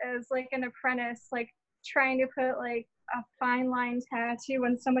bullets as like an apprentice, like trying to put like a fine line tattoo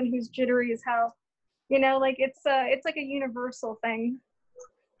on someone who's jittery as hell. You know, like it's like a universal thing.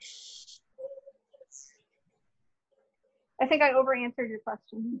 I think I over-answered your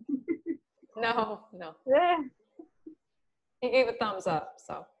question. No. Yeah. He gave a thumbs up,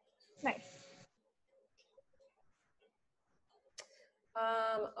 so. Nice.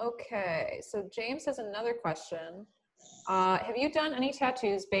 Okay, so James has another question. Have you done any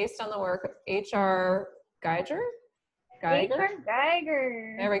tattoos based on the work of H.R. Geiger? H.R.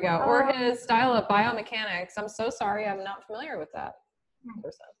 Geiger. There we go. Or his style of biomechanics. I'm so sorry, I'm not familiar with that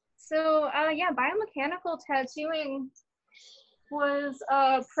person. So, yeah, biomechanical tattooing was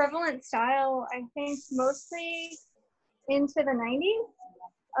a prevalent style, I think, mostly into the 90s.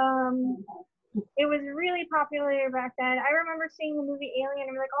 It was really popular back then. I remember seeing the movie Alien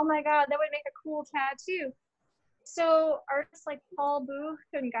and I'm like, oh my God, that would make a cool tattoo. So artists like Paul Booth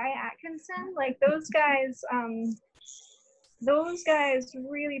and Guy Atkinson, like those guys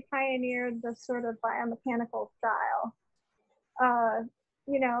really pioneered the sort of biomechanical style.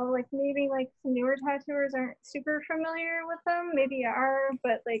 you know, like maybe like some newer tattooers aren't super familiar with them. Maybe you are,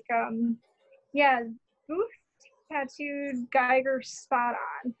 but like, yeah, Booth tattooed Geiger spot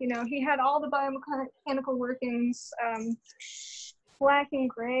on. You know, he had all the biomechanical workings, black and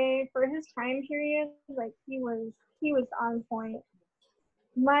gray for his time period. Like he was on point.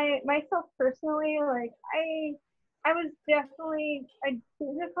 Myself personally, like I was definitely, I did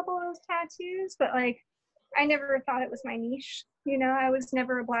a couple of those tattoos, but like I never thought it was my niche. You know, I was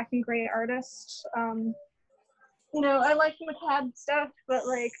never a black and gray artist. You know, I like macabre stuff, but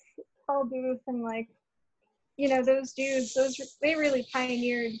like Paul Booth and like, you know, those dudes, they really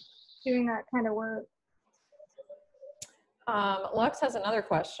pioneered doing that kind of work. Lux has another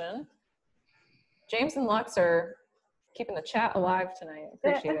question. James and Lux are keeping the chat alive tonight.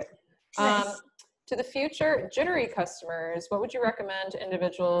 Appreciate it. Nice. To the future jittery customers, what would you recommend to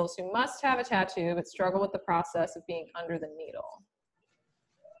individuals who must have a tattoo but struggle with the process of being under the needle?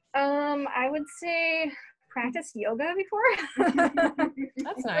 I would say practice yoga before.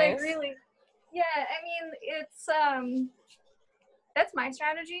 That's nice. Like really, yeah. I mean, it's that's my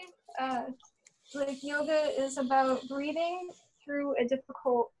strategy. Like yoga is about breathing through a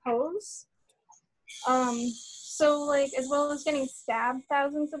difficult pose. So like as well as getting stabbed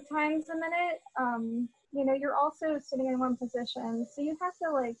thousands of times a minute, you know, you're also sitting in one position, so you have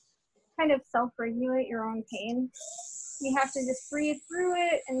to like kind of self-regulate your own pain. You have to just breathe through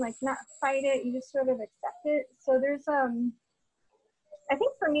it and like not fight it. You just sort of accept it. So there's I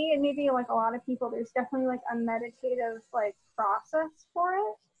think for me and maybe like a lot of people, there's definitely like a meditative like process for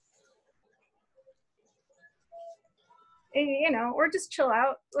it. And, you know, or just chill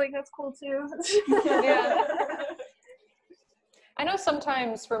out. Like that's cool too. Yeah. I know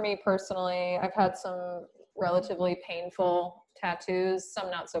sometimes for me personally, I've had some relatively painful tattoos, some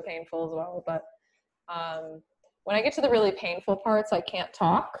not so painful as well, but when I get to the really painful parts, I can't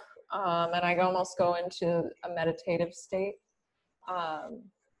talk, and I almost go into a meditative state, and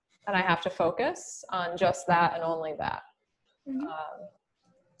I have to focus on just that and only that. Mm-hmm.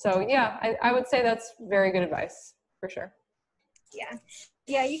 So yeah, I would say that's very good advice, for sure.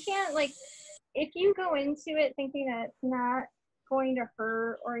 Yeah, you can't, like, if you go into it thinking that it's not going to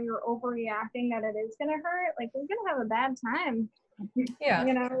hurt or you're overreacting that it is going to hurt, like, you're going to have a bad time. Yeah.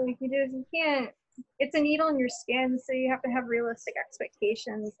 You know, like, you can't, it's a needle in your skin, so you have to have realistic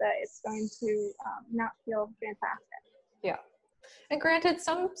expectations that it's going to not feel fantastic. Yeah. And granted,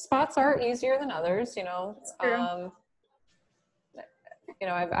 some spots are easier than others, you know. It's true. You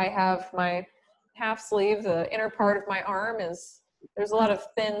know, I have my half sleeve, the inner part of my arm there's a lot of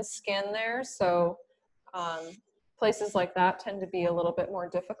thin skin there, so places like that tend to be a little bit more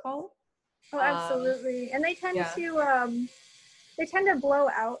difficult. Oh, absolutely. And they tend to blow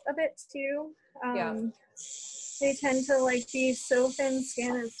out a bit too. Yeah. They tend to like be so thin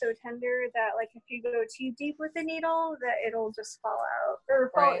skin and so tender that like if you go too deep with the needle, that it'll just fall out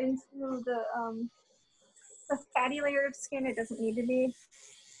or fall into the fatty layer of skin it doesn't need to be.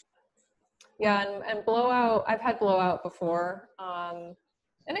 Yeah, and blowout, I've had blowout before, and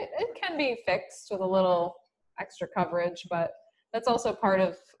it can be fixed with a little extra coverage, but that's also part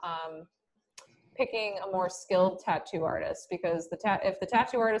of picking a more skilled tattoo artist, because if the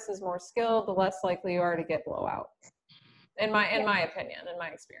tattoo artist is more skilled, the less likely you are to get blowout. In my opinion, in my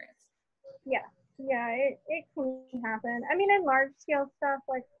experience. Yeah, it can happen. I mean, in large scale stuff,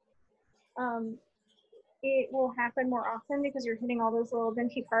 like it will happen more often because you're hitting all those little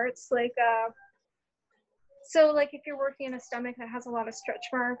dinky parts. Like, so like if you're working in a stomach that has a lot of stretch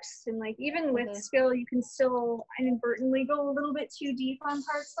marks, and like even with skill, you can still inadvertently go a little bit too deep on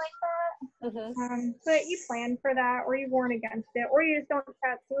parts like that. But you plan for that, or you warn against it, or you just don't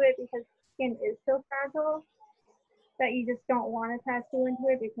tattoo it because skin is so fragile that you just don't want to tattoo into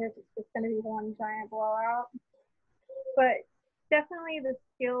it because it's just going to be one giant blowout. But definitely the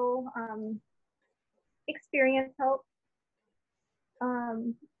skill, experience helps.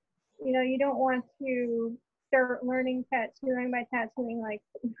 You know, you don't want to start learning tattooing by tattooing like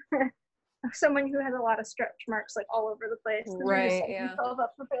someone who has a lot of stretch marks like all over the place. Right, yeah. Yourself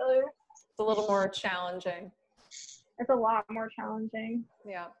up for failure. It's a little more challenging. It's a lot more challenging.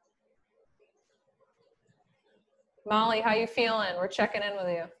 Yeah. Molly, how you feeling? We're checking in with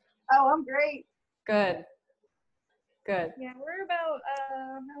you. Oh, I'm great. Good. Good. Yeah, we're about,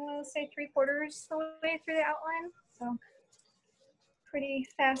 I want to say 3/4 the way through the outline. So pretty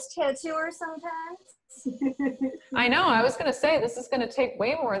fast tattooer sometimes. I know. I was going to say, this is going to take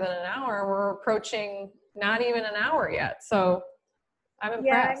way more than an hour. We're approaching not even an hour yet. So I'm impressed.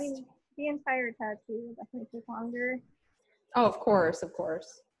 Yeah, I mean, the entire tattoo will definitely take longer. Oh, of course, of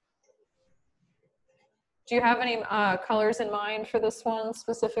course. Do you have any colors in mind for this one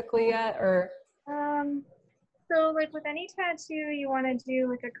specifically yet, or? So like with any tattoo, you want to do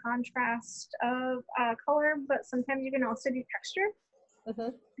like a contrast of color, but sometimes you can also do texture. Mm-hmm.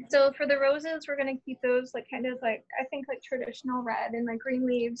 So for the roses, we're going to keep those like kind of like, I think like traditional red and like green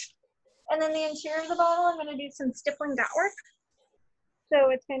leaves. And then the interior of the bottle, I'm going to do some stippling dot work. So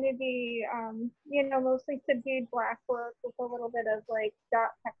it's going to be, you know, mostly subdued black work with a little bit of like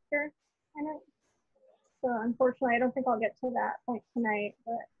dot texture in it. So unfortunately, I don't think I'll get to that point tonight,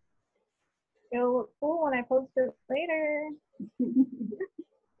 but it'll look cool when I post it later.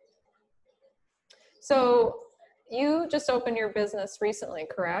 So you just opened your business recently,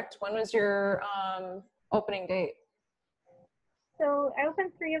 correct? When was your opening date? So I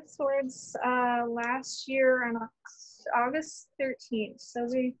opened Three of Swords last year on August 13th. So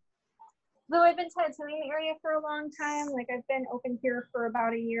though I've been tattooing the area for a long time, like I've been open here for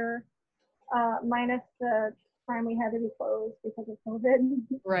about a year, minus the time we had to be closed because of COVID.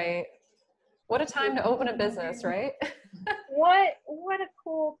 Right. What a time to open a business, right? What a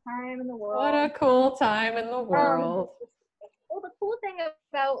cool time in the world. What a cool time in the world. Well, the cool thing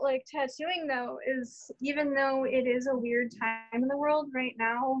about like tattooing though is even though it is a weird time in the world right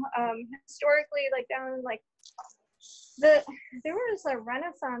now, historically, like down like there was a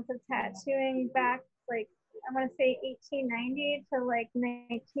renaissance of tattooing back like I want to say 1890 to like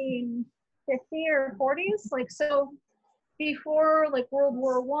 1950 or 40s. Like so before like World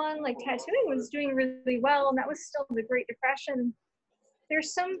War I, like tattooing was doing really well, and that was still the Great Depression.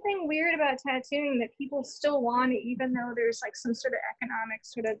 There's something weird about tattooing that people still want it, even though there's like some sort of economic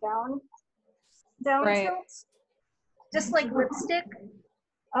sort of down Right. tilts. Just like lipstick,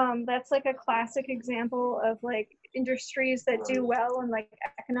 that's like a classic example of like industries that do well in like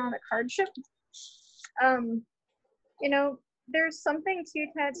economic hardship. You know, there's something to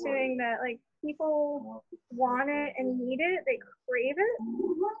tattooing that like people want it and need it, they crave it.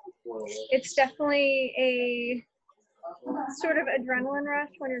 It's definitely a sort of adrenaline rush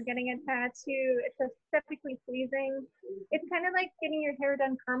when you're getting a tattoo. It's aesthetically pleasing. It's kind of like getting your hair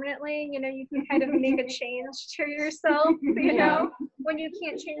done permanently. You know, you can kind of make a change to yourself, you know, when you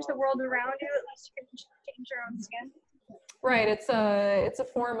can't change the world around you, at least you can change your own skin. Right. It's a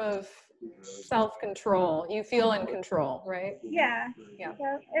form of self-control. You feel in control, right? Yeah. Yeah.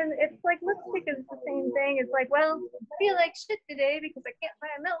 And it's like lipstick is the same thing. It's like, well, I feel like shit today because I can't buy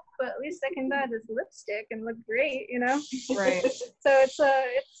milk, but at least I can buy this lipstick and look great, you know? Right. So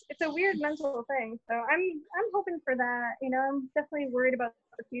it's a weird mental thing. So I'm hoping for that. You know, I'm definitely worried about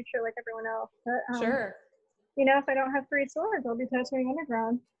the future like everyone else. But Sure. you know, if I don't have 3 swords, I'll be tattooing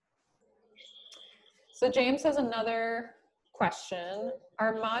underground. So James has another question.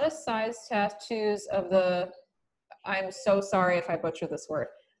 Are modest sized tattoos of the, I'm so sorry if I butcher this word,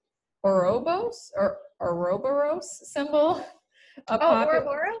 Ouroboros or Ouroboros symbol?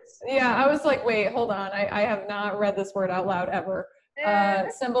 Ouroboros? Yeah, I was like, wait, hold on. I have not read this word out loud ever.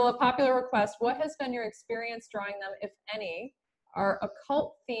 Symbol of popular request. What has been your experience drawing them, if any? Are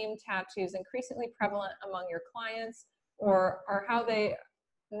occult themed tattoos increasingly prevalent among your clients, or are they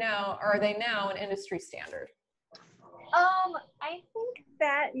now an industry standard? I think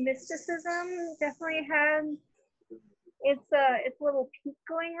that mysticism definitely had its a little peak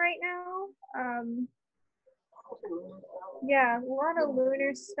going right now. Yeah, a lot of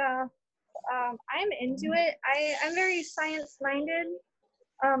lunar stuff. I'm into it. I'm very science minded.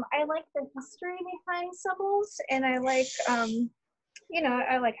 I like the history behind symbols, and I like you know,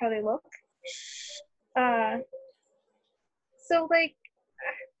 I like how they look. So like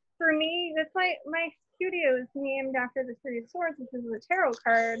for me, that's why my studio is named after the Three of Swords, which is the tarot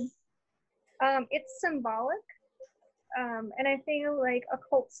card. It's symbolic. And I feel like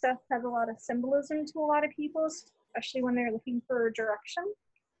occult stuff has a lot of symbolism to a lot of people, especially when they're looking for direction.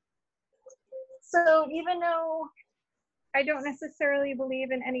 So even though I don't necessarily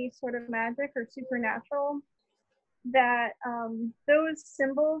believe in any sort of magic or supernatural, that those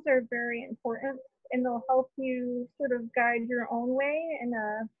symbols are very important, and they'll help you sort of guide your own way in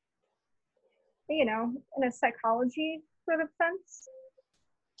a, you know, in a psychology sort of sense.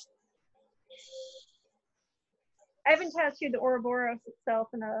 I haven't tattooed the Ouroboros itself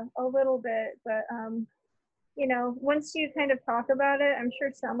in a little bit, but you know, once you kind of talk about it, I'm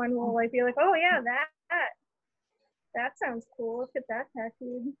sure someone will like be like, oh yeah, that sounds cool. Let's get that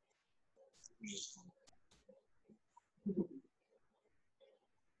tattooed.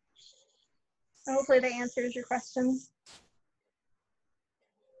 Hopefully that answers your question.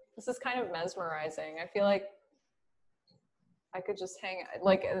 This is kind of mesmerizing. I feel like I could just hang,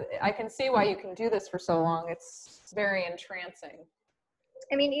 like, I can see why you can do this for so long. It's very entrancing.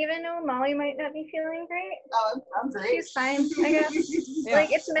 I mean, even though Molly might not be feeling great, I'm great. she's fine, I guess. Yeah.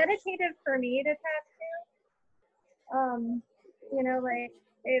 Like, it's meditative for me to tattoo. You know, like,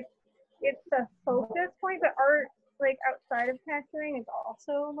 it's a focus point, but art, like, outside of tattooing is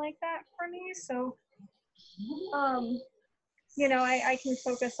also like that for me. So, you know, I can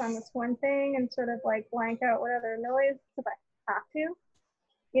focus on this one thing and sort of, like, blank out what other noise if I have to.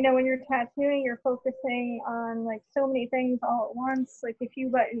 You know, when you're tattooing, you're focusing on, like, so many things all at once. Like, if you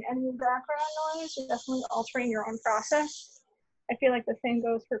let in any background noise, you're definitely altering your own process. I feel like the same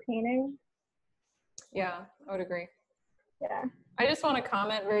goes for painting. Yeah, I would agree. Yeah. I just want to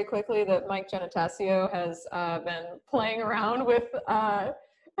comment very quickly that Mike Genetasio has been playing around with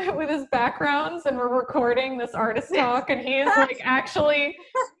his backgrounds, and we're recording this artist talk, and he is like actually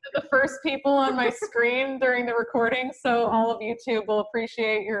the first people on my screen during the recording. So all of YouTube will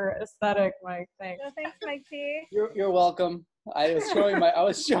appreciate your aesthetic, Mike. Thanks. So thanks, Mike T. You're welcome. I was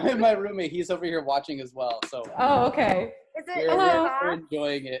showing my roommate. He's over here watching as well. So. Oh, okay. Is it We're Boss?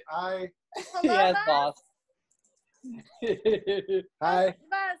 enjoying it. Hi. Hello, Yes, Boss? boss. Hi.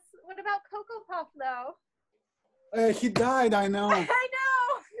 Boss, what about Cocoa Puff, though? He died, I know. I know!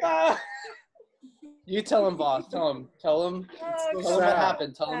 You tell him, boss. Tell him. Oh, Tell him sad. what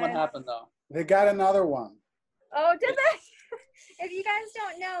happened. Tell him what happened, though. They got another one. Oh, did they? If you guys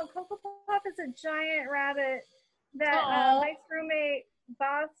don't know, Cocoa Puff is a giant rabbit that Mike's roommate,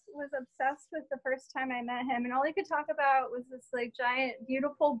 Boss, was obsessed with the first time I met him. And all he could talk about was this, like, giant,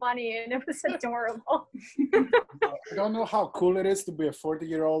 beautiful bunny, and it was adorable. I don't know how cool it is to be a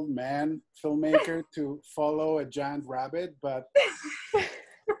 40-year-old man filmmaker to follow a giant rabbit, but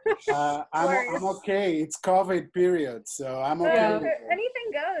I'm okay. It's COVID period, so I'm okay. Yeah. with it.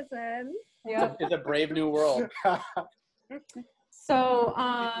 Anything goes, then. Yeah. It's a brave new world. So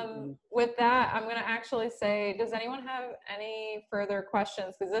with that, I'm going to actually say, does anyone have any further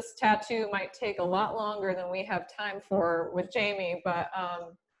questions? Because this tattoo might take a lot longer than we have time for with Jamie, but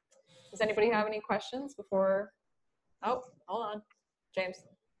does anybody have any questions before? Oh, hold on. James.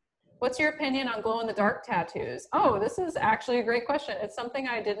 What's your opinion on glow-in-the-dark tattoos? Oh, this is actually a great question. It's something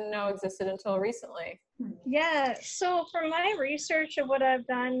I didn't know existed until recently. Yeah, so from my research of what I've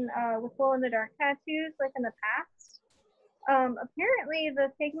done with glow-in-the-dark tattoos, like in the past, apparently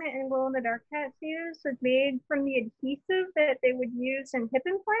the pigment in glow-in-the-dark tattoos was made from the adhesive that they would use in hip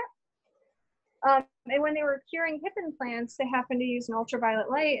implants. And when they were curing hip implants, they happened to use an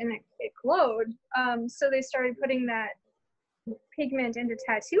ultraviolet light and it glowed. So they started putting that pigment into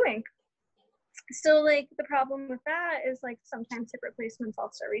tattoo ink. So, like, the problem with that is, like, sometimes hip replacements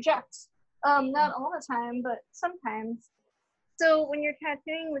also reject. Not all the time, but sometimes. So when you're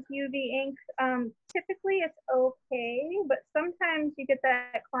tattooing with UV ink, typically it's okay, but sometimes you get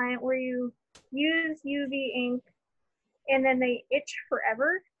that client where you use UV ink and then they itch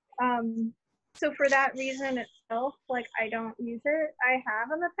forever. So for that reason itself, like, I don't use it. I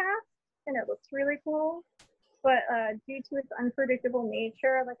have in the past, and it looks really cool, but due to its unpredictable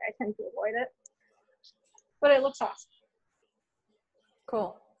nature, like, I tend to avoid it. But it looks awesome.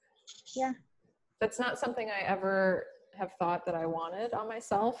 Cool. Yeah. That's not something I ever have thought that I wanted on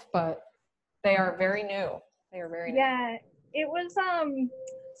myself, but they are very new. They are very new. Yeah, it was,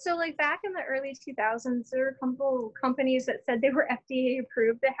 so, like, back in the early 2000s, there were a couple companies that said they were FDA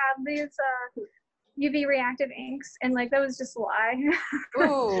approved to have these UV reactive inks, and, like, that was just a lie.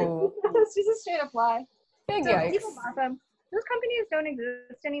 Ooh. It was just a straight up lie. Big So yikes. people bought them. Those companies don't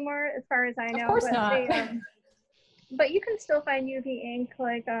exist anymore, as far as I know. Of course but not. But you can still find UV ink,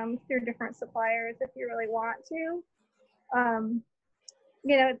 like, through different suppliers if you really want to.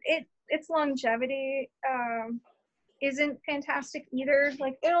 You know, its longevity isn't fantastic either.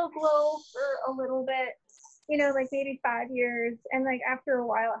 Like, it'll glow for a little bit, you know, like maybe 5 years, and, like, after a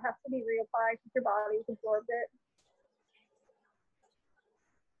while it has to be reapplied because your body's absorbed it.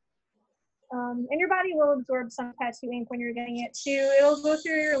 And your body will absorb some tattoo ink when you're getting it too. It'll go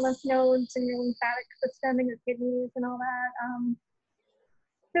through your lymph nodes and your lymphatic system and your kidneys and all that.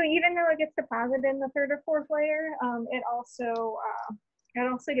 So even though it gets deposited in the third or fourth layer, it also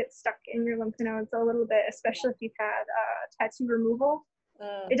gets stuck in your lymph nodes a little bit, especially if you've had tattoo removal.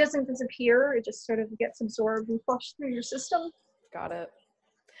 It doesn't disappear; it just sort of gets absorbed and flushed through your system. Got it.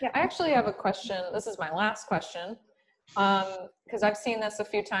 Yeah. I actually have a question. This is my last question, because I've seen this a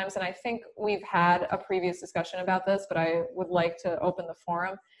few times, and I think we've had a previous discussion about this, but I would like to open the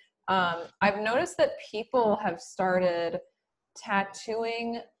forum. I've noticed that people have started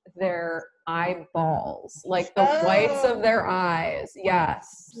tattooing their eyeballs, like the whites of their eyes.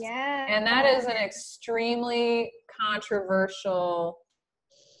 Yes. Yeah. And that is an extremely controversial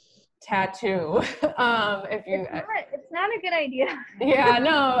tattoo. If you, it's it's not a good idea. Yeah,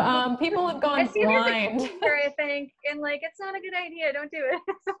 no, people have gone I've seen there's a blind. here, I think, and like, it's not a good idea. Don't do it.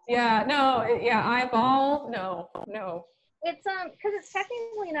 Yeah, no, yeah, eyeball, no. It's because it's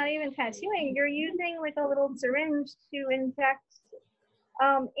technically not even tattooing. You're using like a little syringe to inject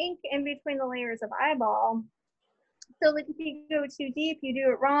ink in between the layers of eyeball. So like if you go too deep, you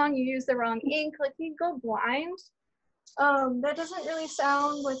do it wrong, you use the wrong ink, like you go blind. That doesn't really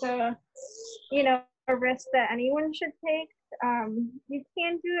sound like a risk that anyone should take. You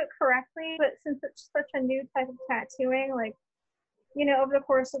can do it correctly, but since it's such a new type of tattooing, like, over the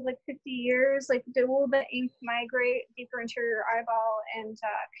course of like 50 years, like will the ink migrate deeper into your eyeball and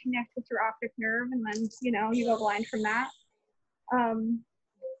connect with your optic nerve, and then, you go blind from that.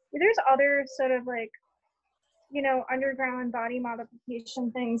 There's other sort of like, underground body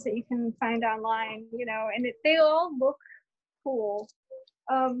modification things that you can find online, and they all look cool.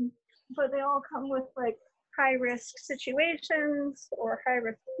 But they all come with like high risk situations or high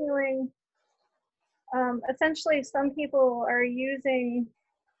risk healing. Essentially, some people are using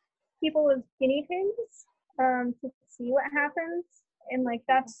people as guinea pigs to see what happens, and like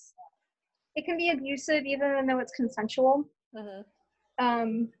it can be abusive even though it's consensual.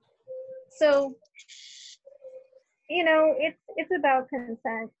 Mm-hmm. So it's about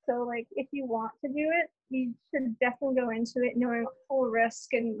consent. So like if you want to do it, you should definitely go into it knowing full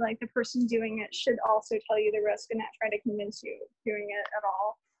risk, and like the person doing it should also tell you the risk and not try to convince you doing it at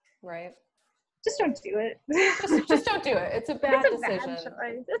all. Right. Just don't do it. just don't do it. It's a bad decision.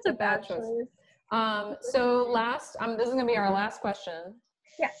 It's a bad choice. So this is gonna be our last question.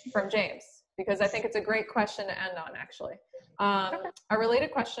 Yeah. From James, because I think it's a great question to end on, actually. A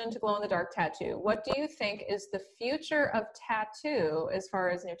related question to glow-in-the-dark tattoo. What do you think is the future of tattoo as far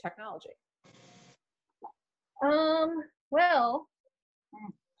as new technology? Well,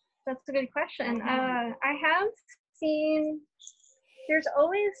 that's a good question. I have seen there's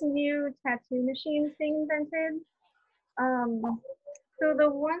always new tattoo machines being invented. So the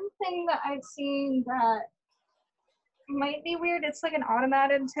one thing that I've seen that might be weird, it's like an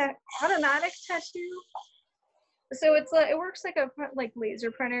automatic tattoo. So it's it works like a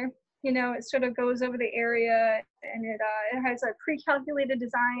laser printer. It sort of goes over the area, and it has a pre-calculated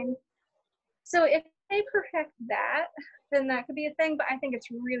design. So if they perfect that, then that could be a thing. But I think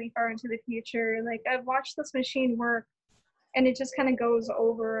it's really far into the future. Like I've watched this machine work, and it just kind of goes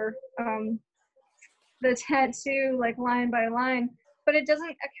over the tattoo like line by line. But it doesn't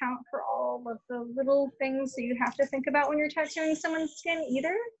account for all of the little things that you have to think about when you're tattooing someone's skin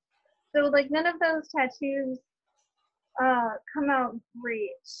either. So like none of those tattoos come out great.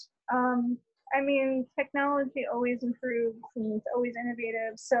 I mean, technology always improves and it's always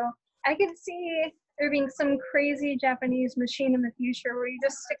innovative. So I could see there being some crazy Japanese machine in the future where you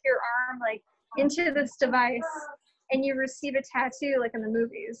just stick your arm like into this device and you receive a tattoo like in the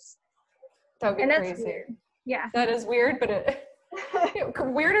movies. That would be crazy. Weird. Yeah. That is weird, but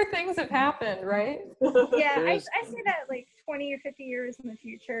weirder things have happened, right? Yeah, I see that like 20 or 50 years in the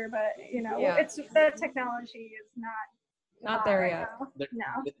future, but it's the technology is not there yet.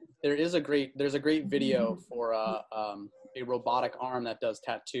 There's a great video for a robotic arm that does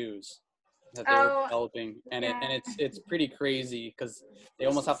tattoos that they were developing, and it's pretty crazy because they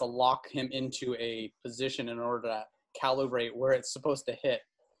almost have to lock him into a position in order to calibrate where it's supposed to hit.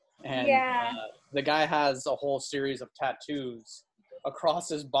 And the guy has a whole series of tattoos across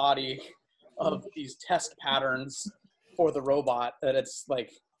his body of these test patterns for the robot that it's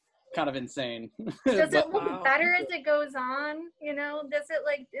like kind of insane. Does it look better as it goes on? Does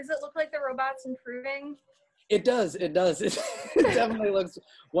it look like the robot's improving? It does. It definitely looks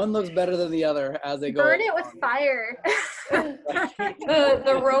better than the other as they go. Burn it with fire.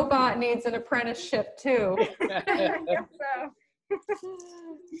 the robot needs an apprenticeship too. I guess so.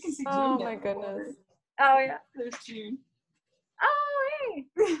 Oh my goodness. Oh yeah. There's June. Oh hey.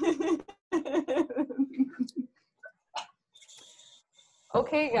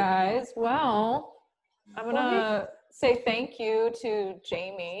 Okay guys, well, I'm gonna say thank you to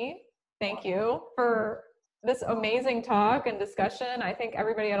Jamie. Thank you for this amazing talk and discussion. I think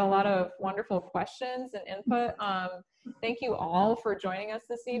everybody had a lot of wonderful questions and input. Thank you all for joining us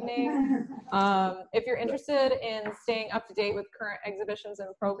this evening. If you're interested in staying up to date with current exhibitions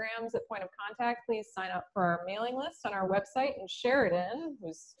and programs at Point of Contact, please sign up for our mailing list on our website. And Sheridan,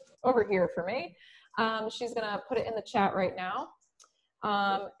 who's over here for me, she's gonna put it in the chat right now.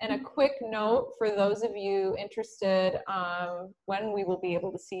 And a quick note for those of you interested when we will be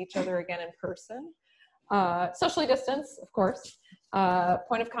able to see each other again in person. Socially distanced, of course.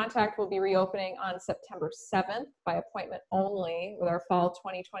 Point of Contact will be reopening on September 7th by appointment only with our fall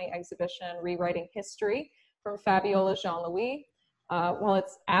 2020 exhibition, Rewriting History, from Fabiola Jean-Louis. While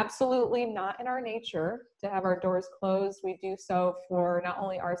it's absolutely not in our nature to have our doors closed, we do so for not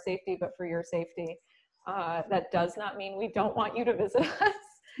only our safety, but for your safety. That does not mean we don't want you to visit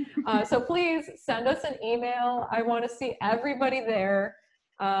us. So please send us an email. I want to see everybody there.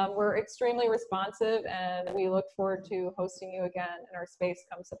 We're extremely responsive, and we look forward to hosting you again in our space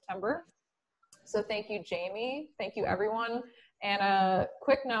come September. So thank you, Jamie. Thank you, everyone. And a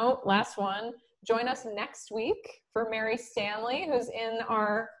quick note, last one, join us next week for Mary Stanley, who's in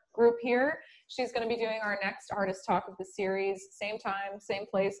our group here. She's going to be doing our next artist talk of the series, same time, same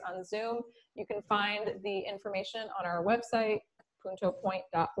place on Zoom. You can find the information on our website,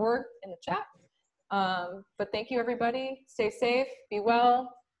 puntopoint.org, in the chat. But thank you, everybody. Stay safe, be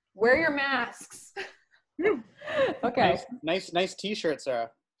well, wear your masks. Okay. Nice t-shirt,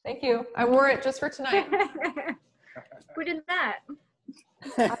 Sarah. Thank you. I wore it just for tonight. Who did that?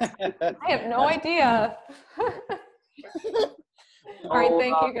 I have no idea. All right,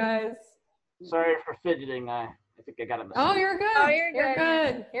 thank you, guys. Sorry for fidgeting. I think I got it. Oh, you're good. Oh, you're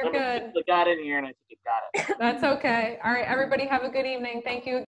good. You're good. I got in here and I think you got it. That's okay. All right, everybody have a good evening. Thank you.